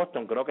equipo de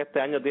Boston. Creo que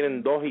este año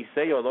tienen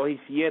 2-6 o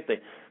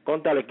 2-7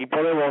 contra el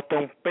equipo de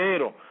Boston,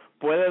 pero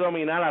puede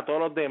dominar a todos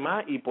los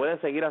demás y puede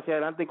seguir hacia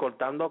adelante y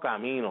cortando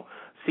camino.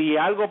 Si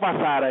algo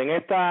pasara en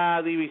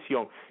esta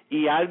división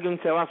y alguien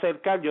se va a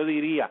acercar, yo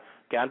diría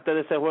que antes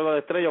de ese juego de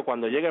estrella,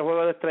 cuando llegue el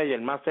juego de estrella,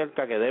 el más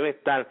cerca que debe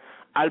estar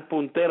al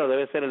puntero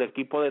debe ser el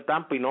equipo de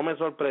Tampa, y no me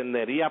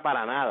sorprendería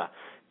para nada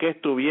que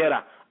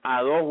estuviera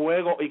a 2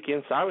 juegos y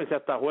quién sabe si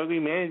hasta juego y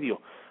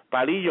medio.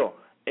 Palillo,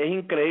 es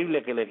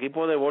increíble que el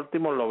equipo de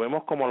Baltimore lo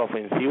vemos como la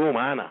ofensiva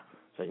humana.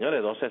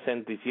 Señores,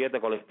 267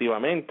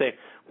 colectivamente,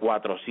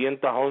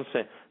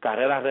 411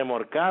 carreras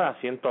remolcadas,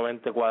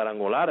 120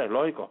 cuadrangulares,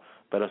 lógico.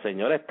 Pero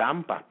señores,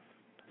 Tampa,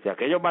 si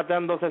aquellos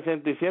batean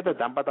 267,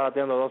 Tampa está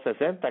bateando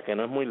 260, que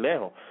no es muy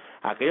lejos.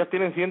 Aquellos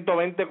tienen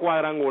 120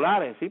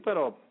 cuadrangulares, sí,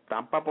 pero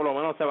Tampa por lo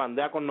menos se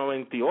bandea con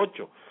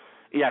 98.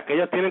 Y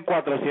aquellos tienen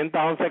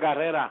 411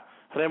 carreras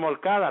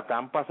remolcadas,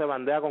 Tampa se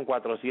bandea con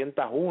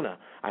 401.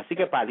 Así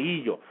que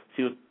Palillo,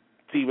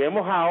 si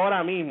vemos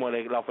ahora mismo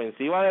la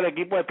ofensiva del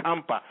equipo de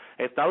Tampa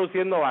está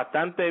luciendo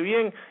bastante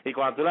bien, y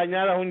cuando tú le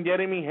añadas un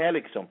Jeremy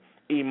Hellickson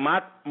y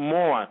Matt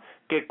Moore,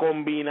 que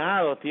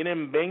combinados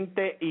tienen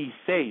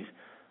 26,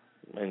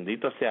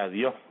 bendito sea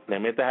Dios, le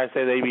metes a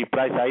ese David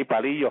Price ahí,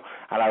 Palillo,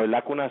 a la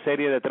verdad que una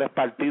serie de 3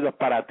 partidos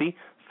para ti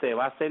se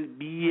va a hacer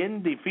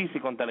bien difícil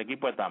contra el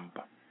equipo de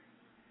Tampa.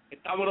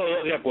 Estamos los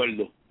dos de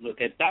acuerdo,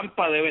 que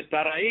Tampa debe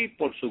estar ahí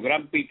por su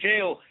gran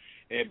picheo.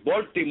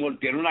 Baltimore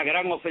tiene una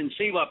gran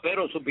ofensiva,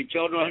 pero su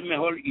picheo no es el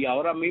mejor, y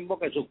ahora mismo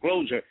que su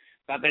closer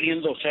está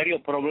teniendo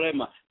serios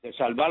problemas de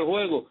salvar el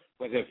juego,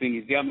 pues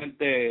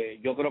definitivamente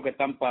yo creo que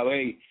Tampa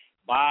Bay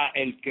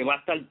el que va a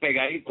estar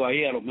pegadito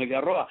ahí a los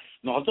Medias Rojas.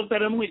 Nosotros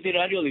tenemos un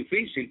itinerario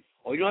difícil.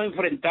 Hoy nos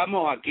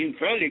enfrentamos a King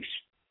Félix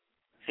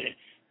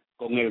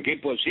con el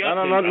equipo de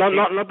Seattle.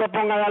 No te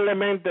pongas a darle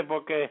mente,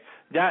 porque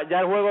ya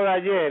el juego de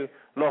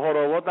ayer lo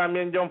jorobó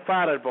también John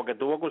Farrell, porque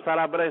tuvo que usar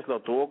a Breslow,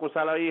 tuvo que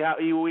usar a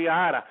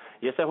Uihara,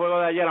 y ese juego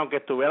de ayer, aunque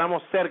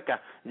estuviéramos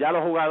cerca, ya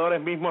los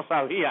jugadores mismos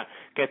sabían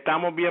que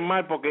estamos bien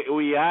mal, porque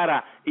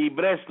Uihara y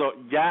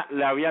Breslow ya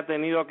le había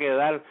tenido que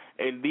dar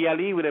el día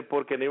libre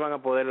porque no iban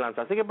a poder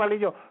lanzar. Así que,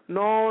 Palillo,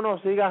 no nos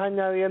sigas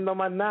añadiendo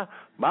más nada,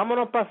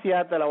 vámonos para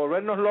Seattle a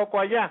volvernos locos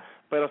allá,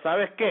 pero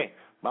 ¿sabes qué?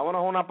 Vámonos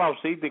a una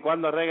pausita y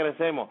cuando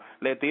regresemos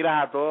le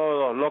tiras a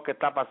todo lo que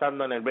está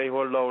pasando en el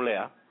béisbol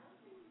AA.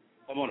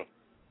 ¿Cómo no?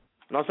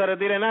 No se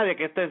retire nadie,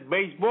 que este es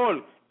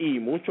Béisbol y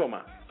Mucho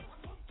Más.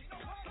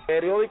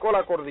 Periódico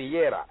La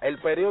Cordillera, el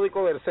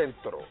periódico del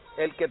centro,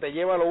 el que te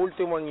lleva lo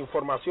último en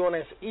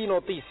informaciones y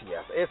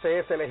noticias. Ese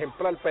es el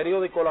ejemplar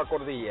periódico La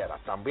Cordillera.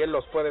 También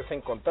los puedes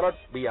encontrar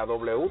vía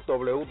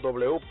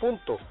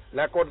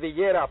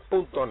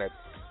www.lacordillera.net.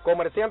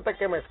 Comerciante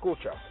que me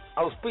escuchas,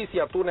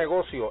 auspicia tu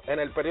negocio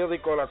en el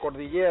periódico La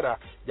Cordillera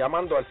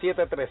llamando al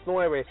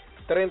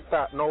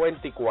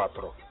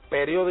 739-3094.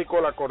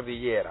 Periódico La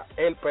Cordillera,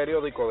 el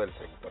periódico del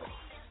centro.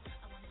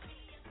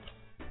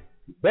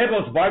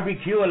 Bebo's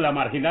Barbecue en la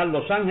Marginal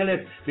Los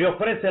Ángeles le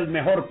ofrece el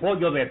mejor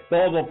pollo de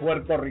todo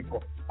Puerto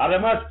Rico.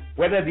 Además,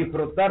 puede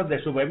disfrutar de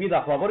su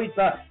bebida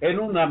favorita en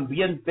un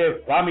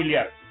ambiente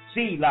familiar.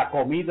 Si la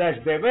comida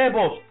es de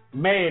Bebo's,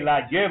 me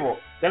la llevo.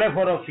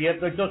 Teléfono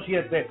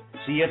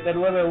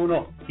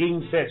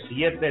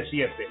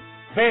 787-791-1577.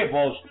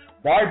 Bebo's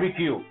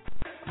Barbecue.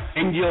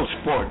 Angel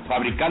Sport,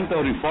 fabricante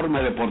de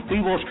uniformes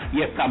deportivos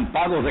y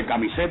estampados de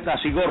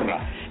camisetas y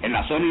gorras, en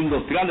la zona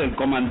industrial del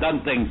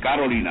Comandante en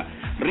Carolina.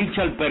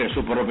 Richard Pérez,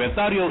 su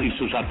propietario, y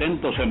sus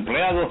atentos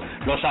empleados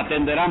los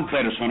atenderán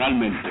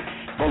personalmente.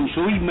 Con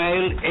su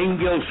email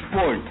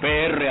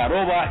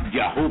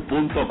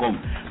angelsportpr@yahoo.com.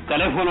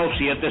 Teléfono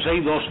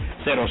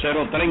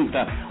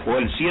 762-0030 o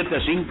el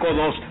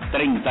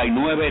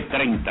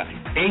 752-3930.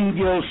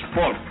 Angel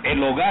Sport,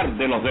 el hogar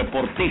de los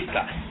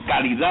deportistas.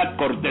 Calidad,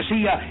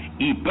 cortesía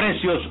y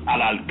precios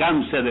al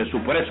alcance de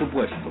su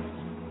presupuesto.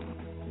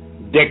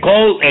 The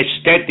Call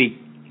Aesthetic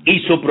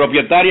y su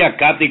propietaria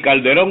Katy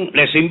Calderón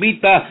les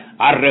invita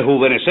a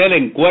rejuvenecer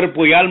en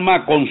cuerpo y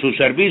alma con sus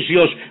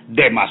servicios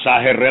de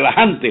masaje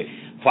relajante,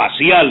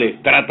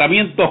 faciales,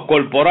 tratamientos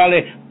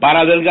corporales para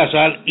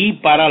adelgazar y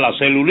para la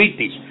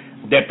celulitis,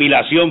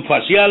 depilación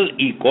facial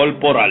y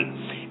corporal.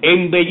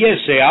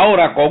 Embellece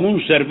ahora con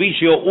un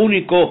servicio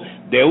único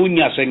de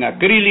uñas en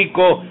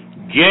acrílico,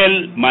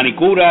 gel,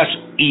 manicuras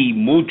y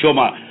mucho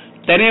más.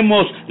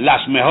 Tenemos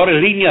las mejores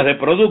líneas de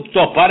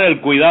productos para el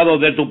cuidado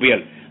de tu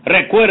piel.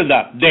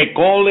 Recuerda, The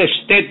Call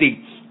Aesthetic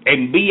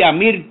en Vía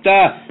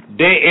Mirta,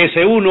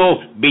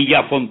 DS1,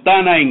 Villa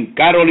Fontana en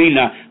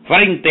Carolina,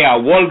 frente a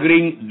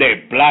Walgreens de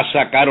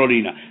Plaza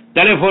Carolina.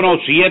 Teléfono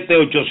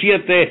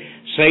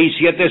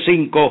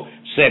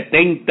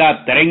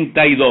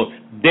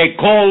 787-675-7032. The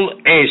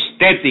Call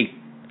Aesthetic.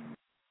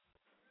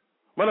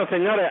 Bueno,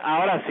 señores,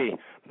 ahora sí,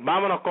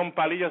 vámonos con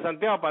Palillo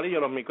Santiago.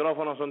 Palillo, los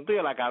micrófonos son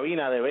tuyos, la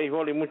cabina de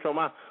béisbol y mucho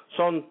más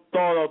son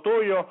todo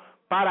tuyo,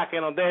 para que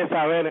nos deje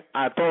saber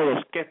a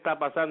todos qué está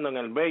pasando en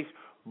el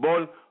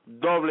béisbol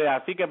AA.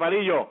 Así que,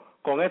 Palillo,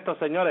 con esto,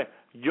 señores,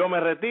 yo me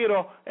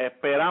retiro.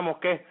 Esperamos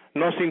que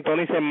nos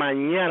sintonicen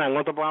mañana en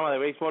otro programa de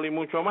béisbol y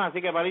mucho más.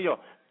 Así que, Palillo,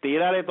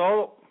 tírale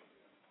todo.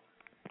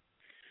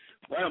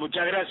 Bueno,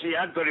 muchas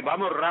gracias, Anthony.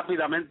 Vamos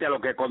rápidamente a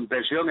lo que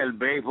aconteció en el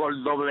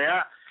béisbol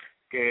AA,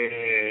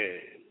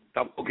 que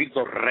está un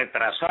poquito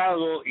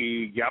retrasado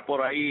y ya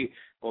por ahí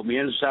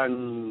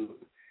comienzan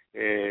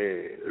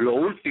lo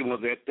último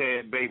de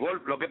este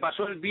béisbol. Lo que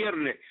pasó el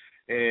viernes,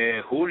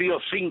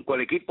 julio 5,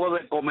 el equipo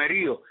de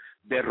Comerío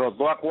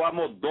derrotó a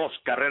Cuamo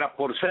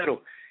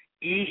 2-0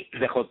 y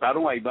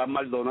derrotaron a Iván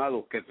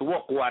Maldonado, que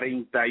tuvo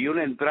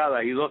 41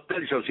 entradas y 2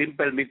 tercios sin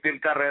permitir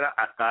carrera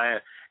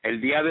hasta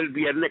el día del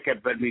viernes, que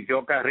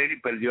permitió carrera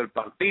y perdió el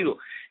partido.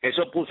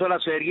 Eso puso la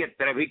serie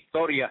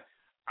 3-2,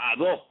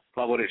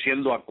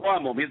 favoreciendo a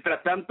Cuamo.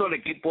 Mientras tanto, el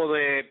equipo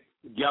de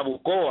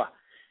Yabucoa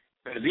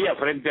perdía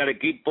frente al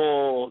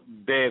equipo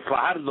de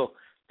Fajardo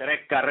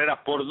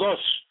 3-2.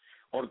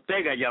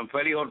 Ortega,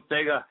 Gianfélix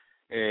Ortega,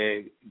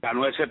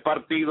 ganó ese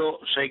partido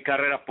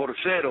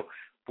 6-0.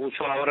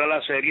 Puso ahora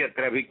la serie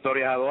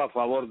 3-2 a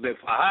favor de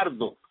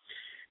Fajardo.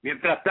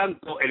 Mientras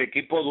tanto, el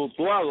equipo de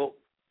Utuado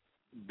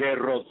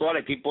derrotó al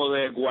equipo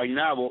de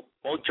Guaynabo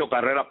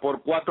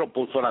 8-4.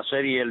 Puso la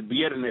serie el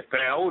viernes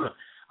 3-1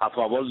 a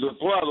favor de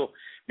Utuado.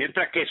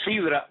 Mientras que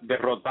Sidra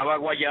derrotaba a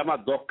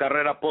Guayama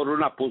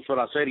 2-1. Puso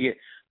la serie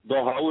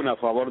 2-1 a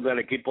favor del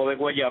equipo de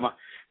Guayama.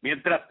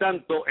 Mientras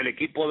tanto, el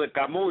equipo de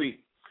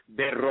Camuy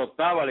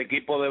derrotaba al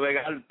equipo de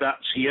Vega Alta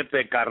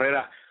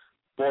 7-2.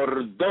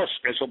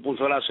 Eso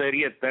puso la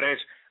serie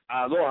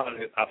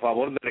 3-2 a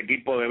favor del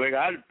equipo de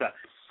Vega Alta.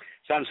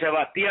 San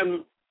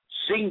Sebastián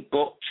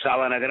 5,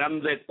 Sabana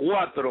Grande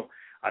 4.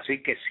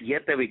 Así que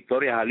 7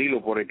 victorias al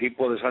hilo por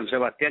equipo de San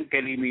Sebastián, que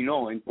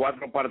eliminó en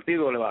 4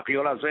 partidos, le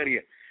bajó la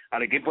serie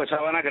al equipo de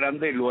Sabana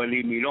Grande y lo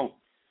eliminó.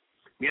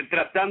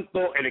 Mientras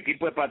tanto, el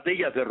equipo de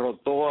Patillas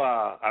derrotó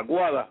a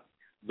Aguada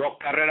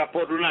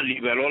 2-1,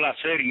 niveló la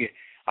serie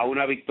a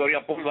una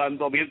victoria por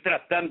bando.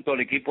 Mientras tanto,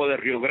 el equipo de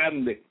Río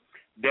Grande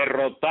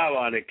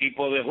derrotaba al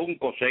equipo de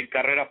Junco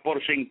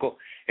 6-5.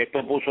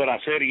 Esto puso la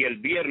serie el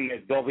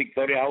viernes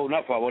 2-1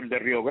 a favor de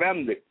Río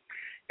Grande.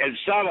 El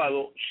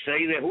sábado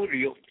 6 de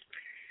julio,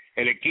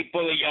 el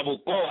equipo de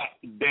Yabucoa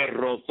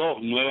derrotó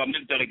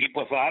nuevamente al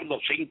equipo de Fajardo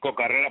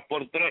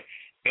 5-3.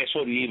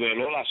 Eso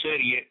niveló la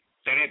serie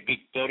 3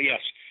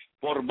 victorias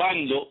por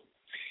bando.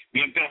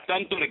 Mientras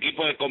tanto, el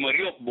equipo de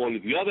Comerío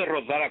volvió a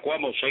derrotar a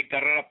Cuamo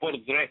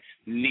 6-3,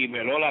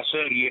 niveló la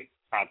serie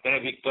a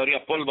 3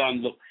 victorias por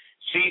bando.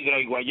 Sidra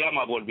y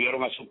Guayama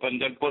volvieron a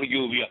suspender por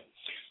lluvia.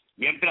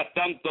 Mientras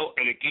tanto,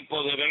 el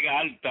equipo de Vega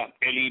Alta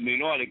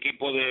eliminó al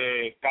equipo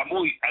de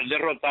Camuy al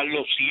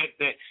derrotarlo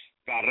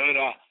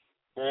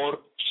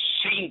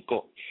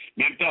 7-5.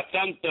 Mientras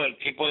tanto, el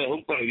equipo de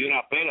Junco le dio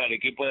una pela al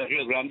equipo de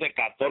Río Grande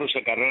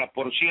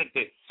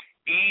 14-7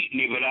 y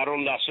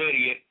nivelaron la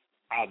serie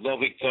a 2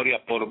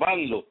 victorias por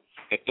bando.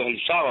 Esto es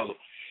el sábado.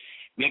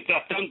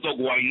 Mientras tanto,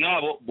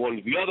 Guaynabo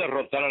volvió a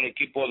derrotar al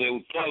equipo de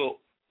Utuado.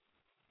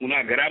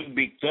 Una gran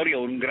victoria,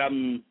 un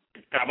gran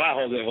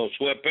trabajo de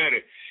Josué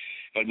Pérez,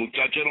 el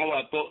muchacho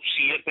novato,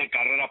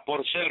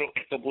 7-0.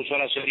 Esto puso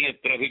la serie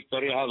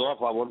 3-2 a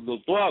favor de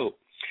Utuado.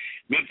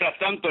 Mientras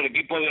tanto, el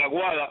equipo de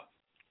Aguada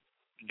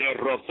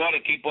derrotó al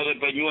equipo de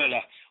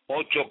Peñuela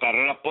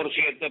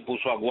 8-7,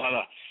 puso a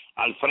Aguada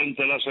al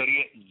frente de la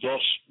serie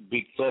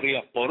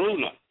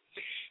 2-1.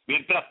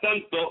 Mientras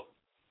tanto,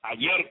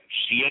 ayer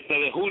 7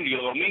 de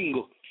julio,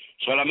 domingo,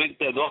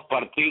 solamente 2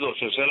 partidos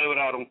se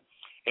celebraron.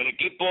 El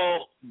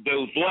equipo de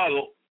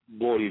Utuado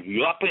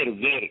volvió a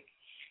perder,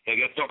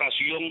 en esta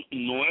ocasión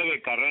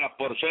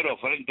 9-0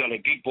 frente al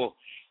equipo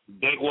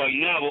de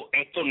Guaynabo.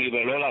 Esto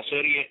niveló la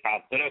serie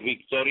a 3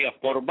 victorias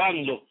por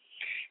bando.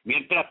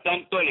 Mientras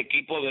tanto, el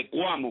equipo de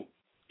Cuamo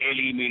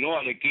eliminó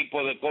al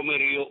equipo de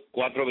Comerío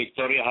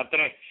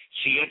 4-3,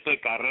 7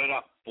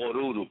 carreras por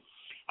 1.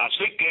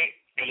 Así que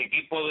el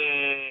equipo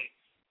de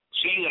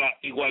Sidra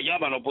y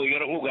Guayama no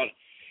pudieron jugar,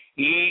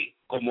 y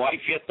como hay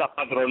fiestas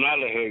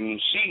patronales en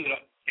Sidra,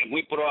 es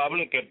muy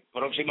probable que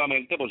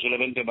próximamente,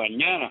 posiblemente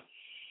mañana,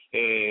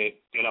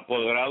 el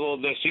apoderado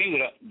de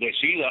Sidra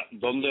decida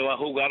dónde va a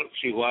jugar,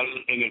 si jugar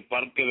en el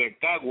parque de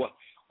Cagua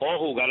o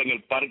jugar en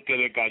el parque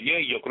de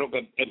Calley. Yo creo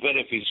que es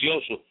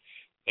beneficioso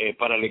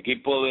para el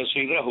equipo de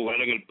Sidra jugar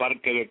en el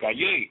parque de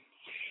Calley.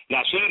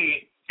 La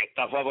serie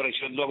está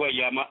favoreciendo a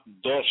Guayama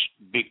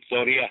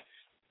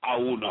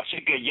 2-1.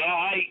 Así que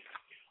ya hay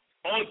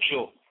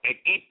 8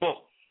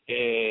 equipos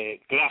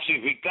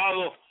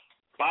clasificados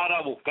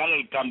para buscar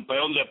el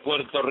campeón de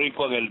Puerto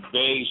Rico del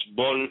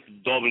béisbol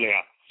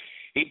AA.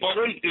 Y por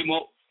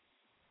último,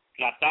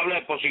 la tabla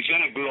de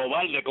posiciones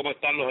global de cómo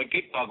están los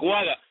equipos.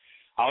 Aguada,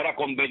 ahora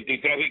con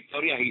 23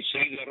 victorias y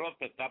 6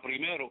 derrotas, está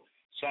primero.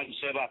 San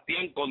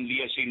Sebastián con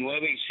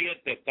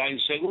 19-7 está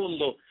en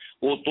segundo.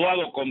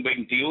 Utuado con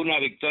 21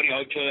 victorias,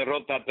 8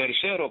 derrotas,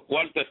 tercero.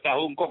 Cuarto está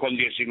Junco con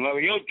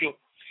 19-8.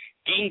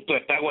 Quinto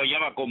está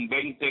Guayama con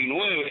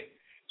 20-9.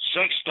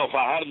 Sexto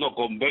Fajardo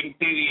con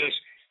 20-10.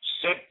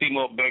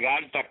 Séptimo Vega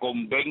Alta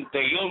con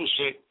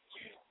 20-11.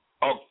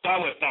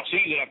 Octavo está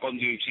Sidra con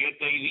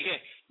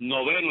 17-10.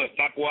 Noveno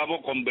está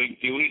Coamo con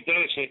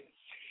 21-13.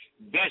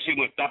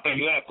 Décimo está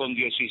Peñuelas con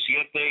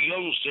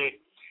 17-11.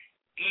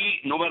 Y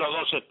número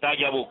 12 está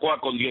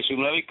Yabucoa con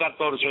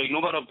 19-14. Y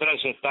número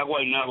 13 está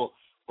Guaynabo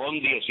con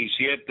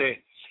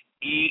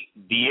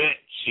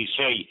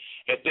 17-16.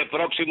 Este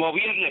próximo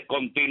viernes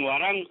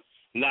continuarán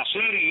la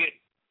serie.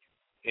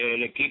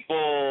 El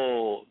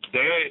equipo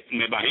de,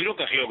 me imagino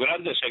que Río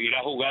Grande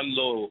seguirá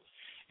jugando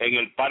en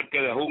el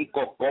Parque de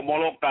Juncos como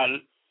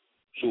local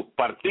sus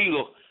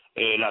partidos.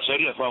 La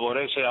serie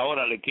favorece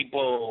ahora al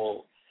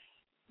equipo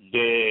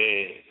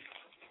de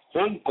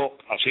Junco,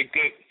 así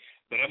que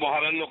veremos a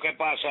ver lo que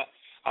pasa.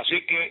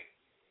 Así que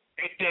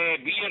este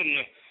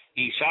viernes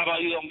y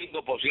sábado y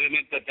domingo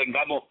posiblemente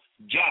tengamos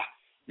ya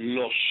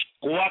los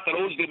 4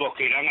 últimos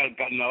que irán al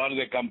Carnaval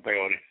de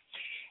Campeones.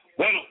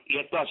 Bueno, y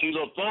esto ha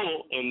sido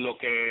todo en lo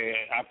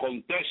que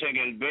acontece en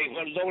el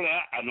béisbol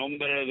AA. A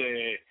nombre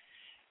de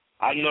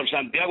Arnold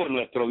Santiago,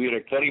 nuestro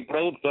director y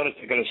productor,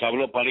 que les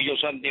habló Palillo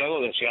Santiago,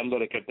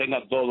 deseándoles que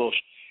tengan todos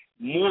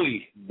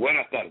muy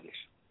buenas tardes.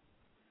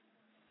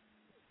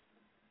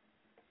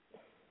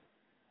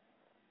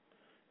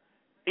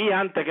 Y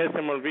antes que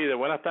se me olvide,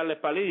 buenas tardes,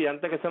 Palillo, y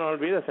antes que se nos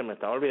olvide, se me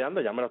estaba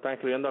olvidando, ya me lo están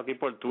escribiendo aquí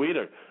por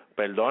Twitter,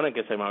 perdonen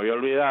que se me había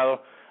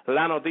olvidado.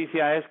 La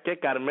noticia es que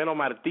Carmelo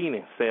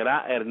Martínez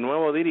será el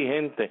nuevo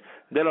dirigente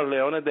de los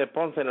Leones de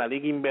Ponce en la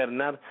Liga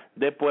Invernal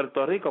de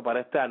Puerto Rico para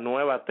esta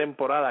nueva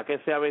temporada que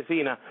se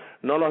avecina.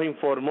 Nos los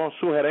informó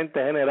su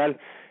gerente general,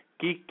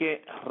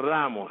 Quique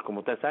Ramos.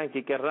 Como ustedes saben,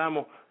 Quique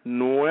Ramos,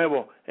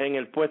 nuevo en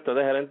el puesto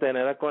de gerente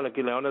general con los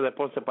Leones de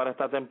Ponce para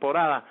esta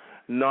temporada.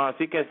 No,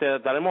 así que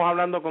estaremos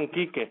hablando con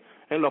Quique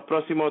en los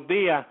próximos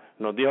días.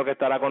 Nos dijo que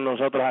estará con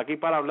nosotros aquí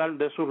para hablar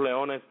de sus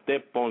Leones de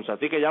Ponce.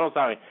 Así que ya lo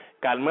saben,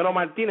 Carmelo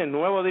Martínez,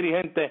 nuevo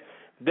dirigente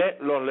de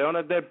los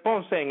Leones de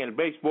Ponce en el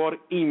béisbol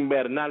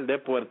invernal de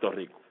Puerto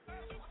Rico.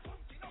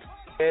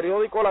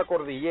 Periódico La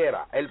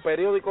Cordillera, el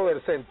periódico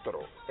del centro,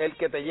 el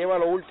que te lleva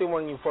lo último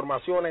en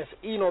informaciones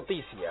y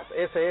noticias.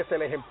 Ese es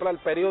el ejemplar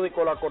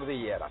periódico La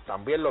Cordillera.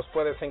 También los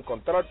puedes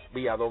encontrar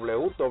vía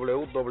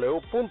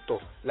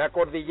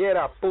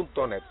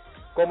www.lacordillera.net.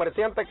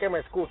 Comerciante que me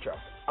escuchas,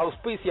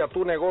 auspicia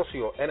tu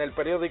negocio en el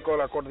periódico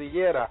La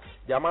Cordillera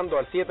llamando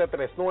al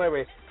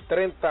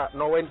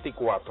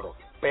 739-3094.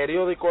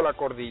 Periódico La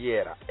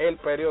Cordillera, el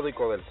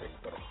periódico del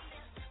centro.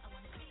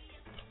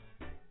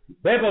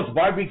 Bebo's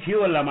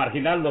Barbecue en la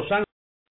Marginal Los Ángeles.